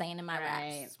that I'm saying in my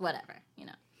raps. Whatever, you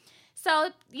know. So,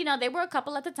 you know, they were a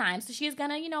couple at the time, so she's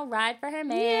gonna, you know, ride for her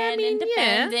man and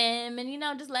defend him and, you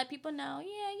know, just let people know,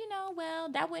 you know,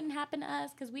 well, that wouldn't happen to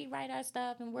us because we write our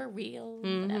stuff and we're real,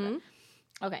 whatever.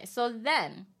 Okay, so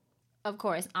then, of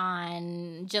course,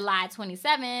 on July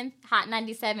 27th, Hot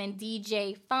 97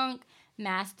 DJ Funk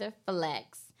Master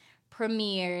Flex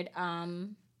premiered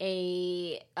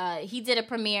he did a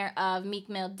premiere of Meek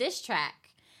Mill diss track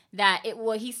that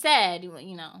he said,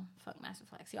 you know, fuck Master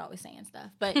Flex, he always saying stuff,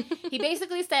 but he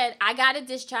basically said, I got a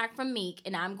diss track from Meek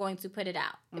and I'm going to put it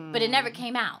out, but it never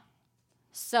came out.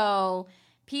 So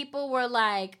people were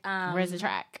like, where's the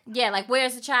track? Yeah, like,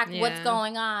 where's the track? What's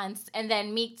going on? And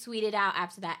then Meek tweeted out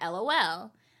after that,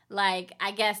 LOL. Like,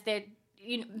 I guess they're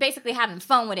basically having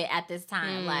fun with it at this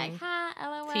time. Like, ha,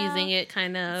 LOL. Teasing it,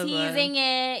 kind of. Teasing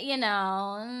it, you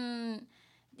know.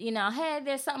 Hey,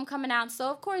 there's something coming out. So,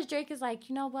 of course, Drake is like,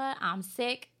 you know what? I'm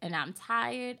sick and I'm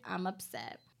tired. I'm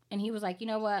upset. And he was like, you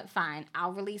know what? Fine.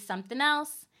 I'll release something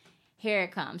else. Here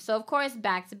it comes. So, of course,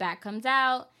 Back to Back comes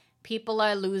out. People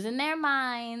are losing their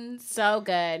minds. So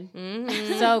good.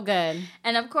 So good.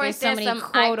 And of course, there's some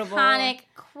quotable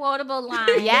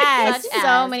lines. Yes, such so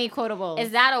as, many quotables.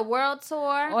 Is that a world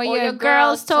tour or your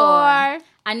girls tour?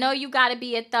 I know you got to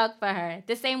be a thug for her.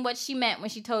 This ain't what she meant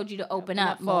when she told you to open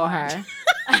up for her.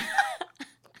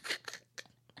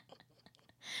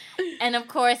 And of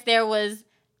course, there was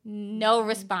no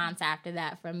response after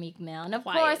that from Meek Mill. And of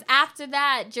course, after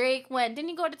that, Drake didn't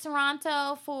he go to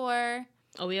Toronto for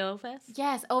OVO Fest?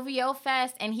 Yes, OVO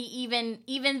Fest. And he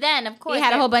even then, of course. He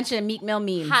had a whole bunch of Meek Mill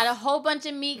memes. Had a whole bunch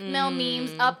of Meek Mill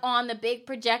memes up on the big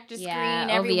projector screen. Yeah,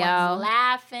 Everyone's OVO.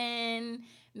 laughing,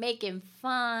 making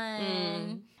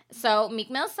fun. So Meek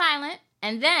Mill's silent.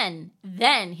 And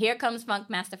then here comes Funk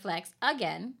Master Flex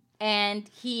again. And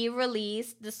he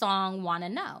released the song Wanna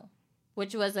Know,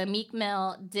 which was a Meek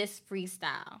Mill diss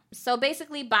freestyle. So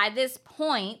basically, by this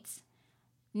point,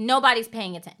 nobody's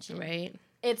paying attention. Right.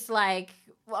 It's like,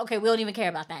 okay, we don't even care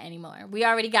about that anymore. We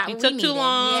already got It what took we too needed.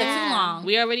 long. It took too long.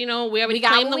 We already know. We already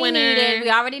got claimed what the we winner. needed.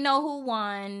 We already know who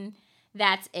won.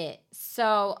 That's it.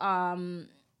 So,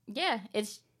 yeah,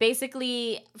 it's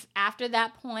basically after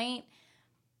that point,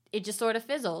 it just sort of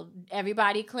fizzled.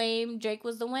 Everybody claimed Drake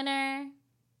was the winner.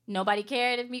 Nobody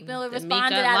cared if Meek Mill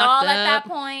responded at all at that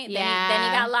point. Yeah.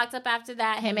 Then he got locked up after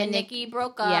that. Him and Nicki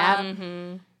broke up.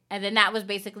 Yeah. And then that was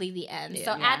basically the end. Yeah.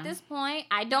 So at this point,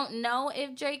 I don't know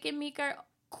if Drake and Meek are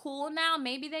cool now.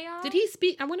 Maybe they are. Did he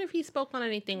speak? I wonder if he spoke on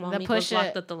anything while The Meek was Pusha-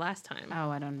 locked up the last time. Oh,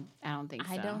 I don't think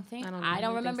so. I don't think. I don't I don't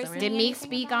think remember so, seeing right? Did Meek anything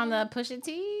speak about on the it. Pusha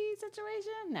T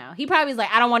situation? No. He probably was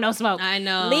like, I don't want no smoke. I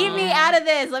know. Leave me out of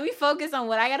this. Let me focus on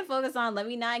what I got to focus on. Let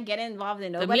me not get involved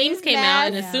in The nobody's memes came out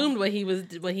and mess. assumed what he was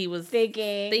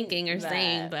thinking or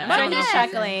saying, but I'm I sure don't he's know.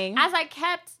 chuckling. As I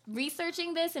kept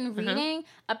researching this and reading,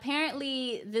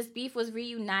 apparently this beef was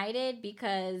reunited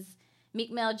because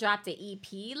Meek Mill dropped an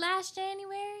EP last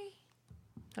January.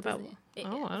 About I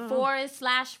don't know.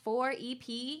 4/4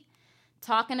 EP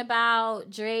talking about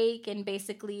Drake and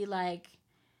basically like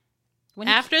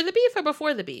After the beef or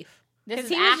before the beef? this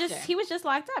Because is he was just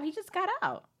locked up. He just got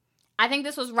out. I think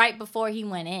this was right before he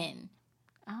went in,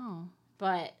 Oh.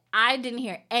 but I didn't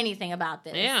hear anything about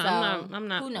this. Yeah, so I'm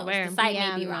not who knows? aware. The site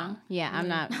Yeah, may be I'm wrong. not- Yeah, I'm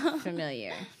not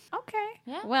familiar. Okay.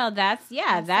 Yeah. Well, That's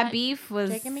that that beef was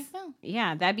Drake and Meek Mill.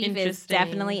 yeah, that beef is Interesting.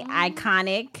 definitely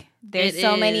iconic. There's It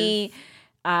so is. many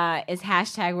is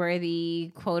hashtag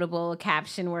worthy, quotable,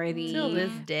 caption worthy Till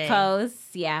this day.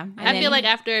 posts. Yeah. And I then- feel like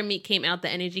after Meek came out, the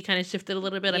energy kind of shifted a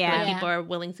little bit. I feel Yeah. like people are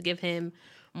willing to give him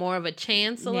more of a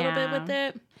chance a little bit Yeah. with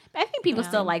it. I think people Yeah.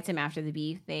 still liked him after the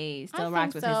beef. They still I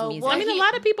rocked think with so. his music. Well, I mean, a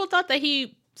lot of people thought that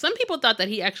some people thought that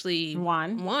he actually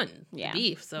Won. the Yeah.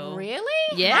 beef. So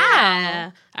Really?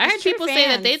 yeah, I heard It's true people say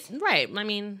that they fans. right. I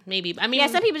mean, maybe. I mean, Yeah,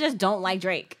 some people just don't like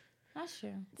Drake. That's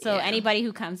true. So Yeah. anybody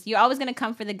who comes, you're always gonna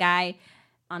come for the guy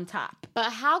on top.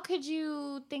 But how could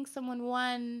you think someone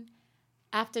won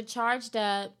after Charged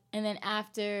Up and then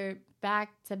after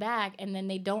Back to Back and then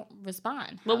they don't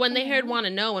respond? But How when can they heard "Wanna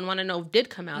Know" and "Wanna Know" did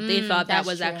come out, they thought that that's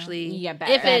was true. actually Yeah, if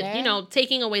better. it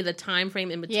taking away the time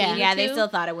frame in between. Yeah. the Yeah, they two, still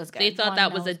thought it was good. they thought Wanna that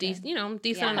Know was a was decent, good.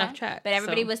 decent Yeah. enough track. But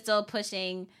everybody so. was still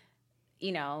pushing,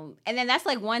 and then that's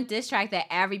like one diss track that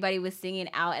everybody was singing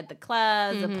out at the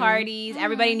clubs, the parties.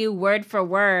 Everybody knew word for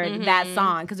word that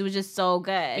song because it was just so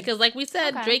good. Because, like we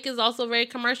said, Okay. Drake is also very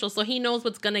commercial, so he knows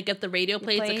what's gonna get the radio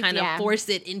play to Plays, kind of yeah. force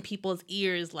it in people's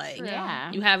ears. Like,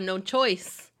 Yeah. you have no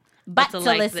choice but to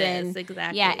like listen. this.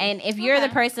 Exactly. Yeah, and if you're the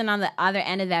Okay. person on the other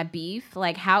end of that beef,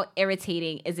 like how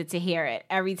irritating is it to hear it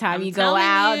every time I'm you go telling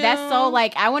out? you. That's so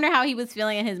like I wonder how he was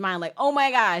feeling in his mind. Like, oh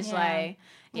my gosh, Yeah. like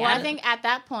Well, I think at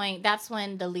that point, that's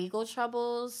when the legal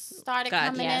troubles started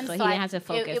Gotcha. coming Yeah, in. so he didn't have to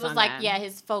focus It was on like, that. yeah,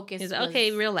 his focus He's was,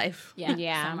 okay, real life. Yeah,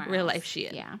 Yeah. somewhere Real else. life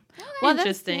shit. yeah.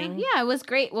 Interesting. Yeah, it was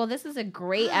great. Well, this is a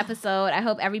great episode. I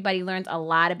hope everybody learns a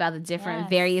lot about the different Yes.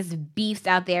 various beefs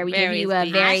out there. We give Various you a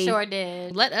beefs. I very sure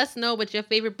did. Let us know what your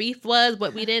favorite beef was,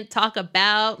 what we didn't talk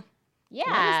about. yeah.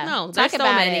 Let us know. Talk There's so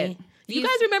about many. it. Do you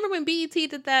guys remember when BET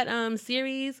did that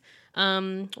series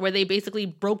where they basically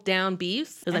broke down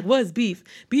beefs? It was like, what's beef?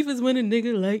 Beef is when a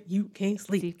nigga like you can't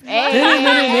sleep.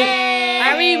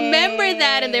 I remember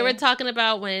that, and they were talking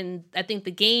about when I think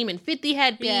the Game and 50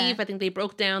 had beef. Yeah. I think they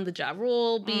broke down the Ja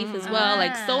Rule beef as well.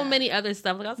 Like so many other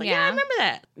stuff. Like I was like, yeah, I Yeah. remember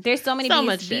that. There's so many So beefs.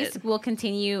 much Beefs shit. will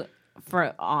continue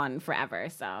on forever.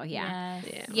 So yeah.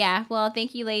 Yes. Yeah. Yeah, well,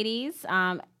 thank you, ladies.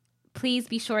 Please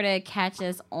be sure to catch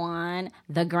us on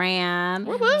the gram,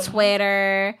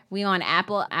 Twitter. We on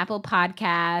Apple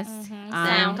Podcasts,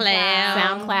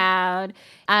 SoundCloud.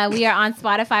 We are on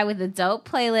Spotify with a dope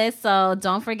playlist. So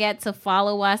don't forget to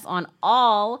follow us on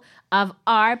all of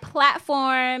our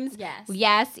platforms.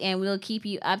 Yes. And we'll keep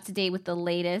you up to date with the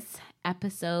latest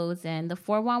episodes and the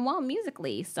 411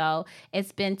 musically. So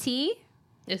it's been T.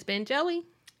 It's been Joey.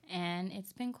 And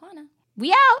it's been Quana.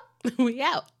 We out. We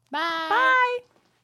out. Bye. Bye.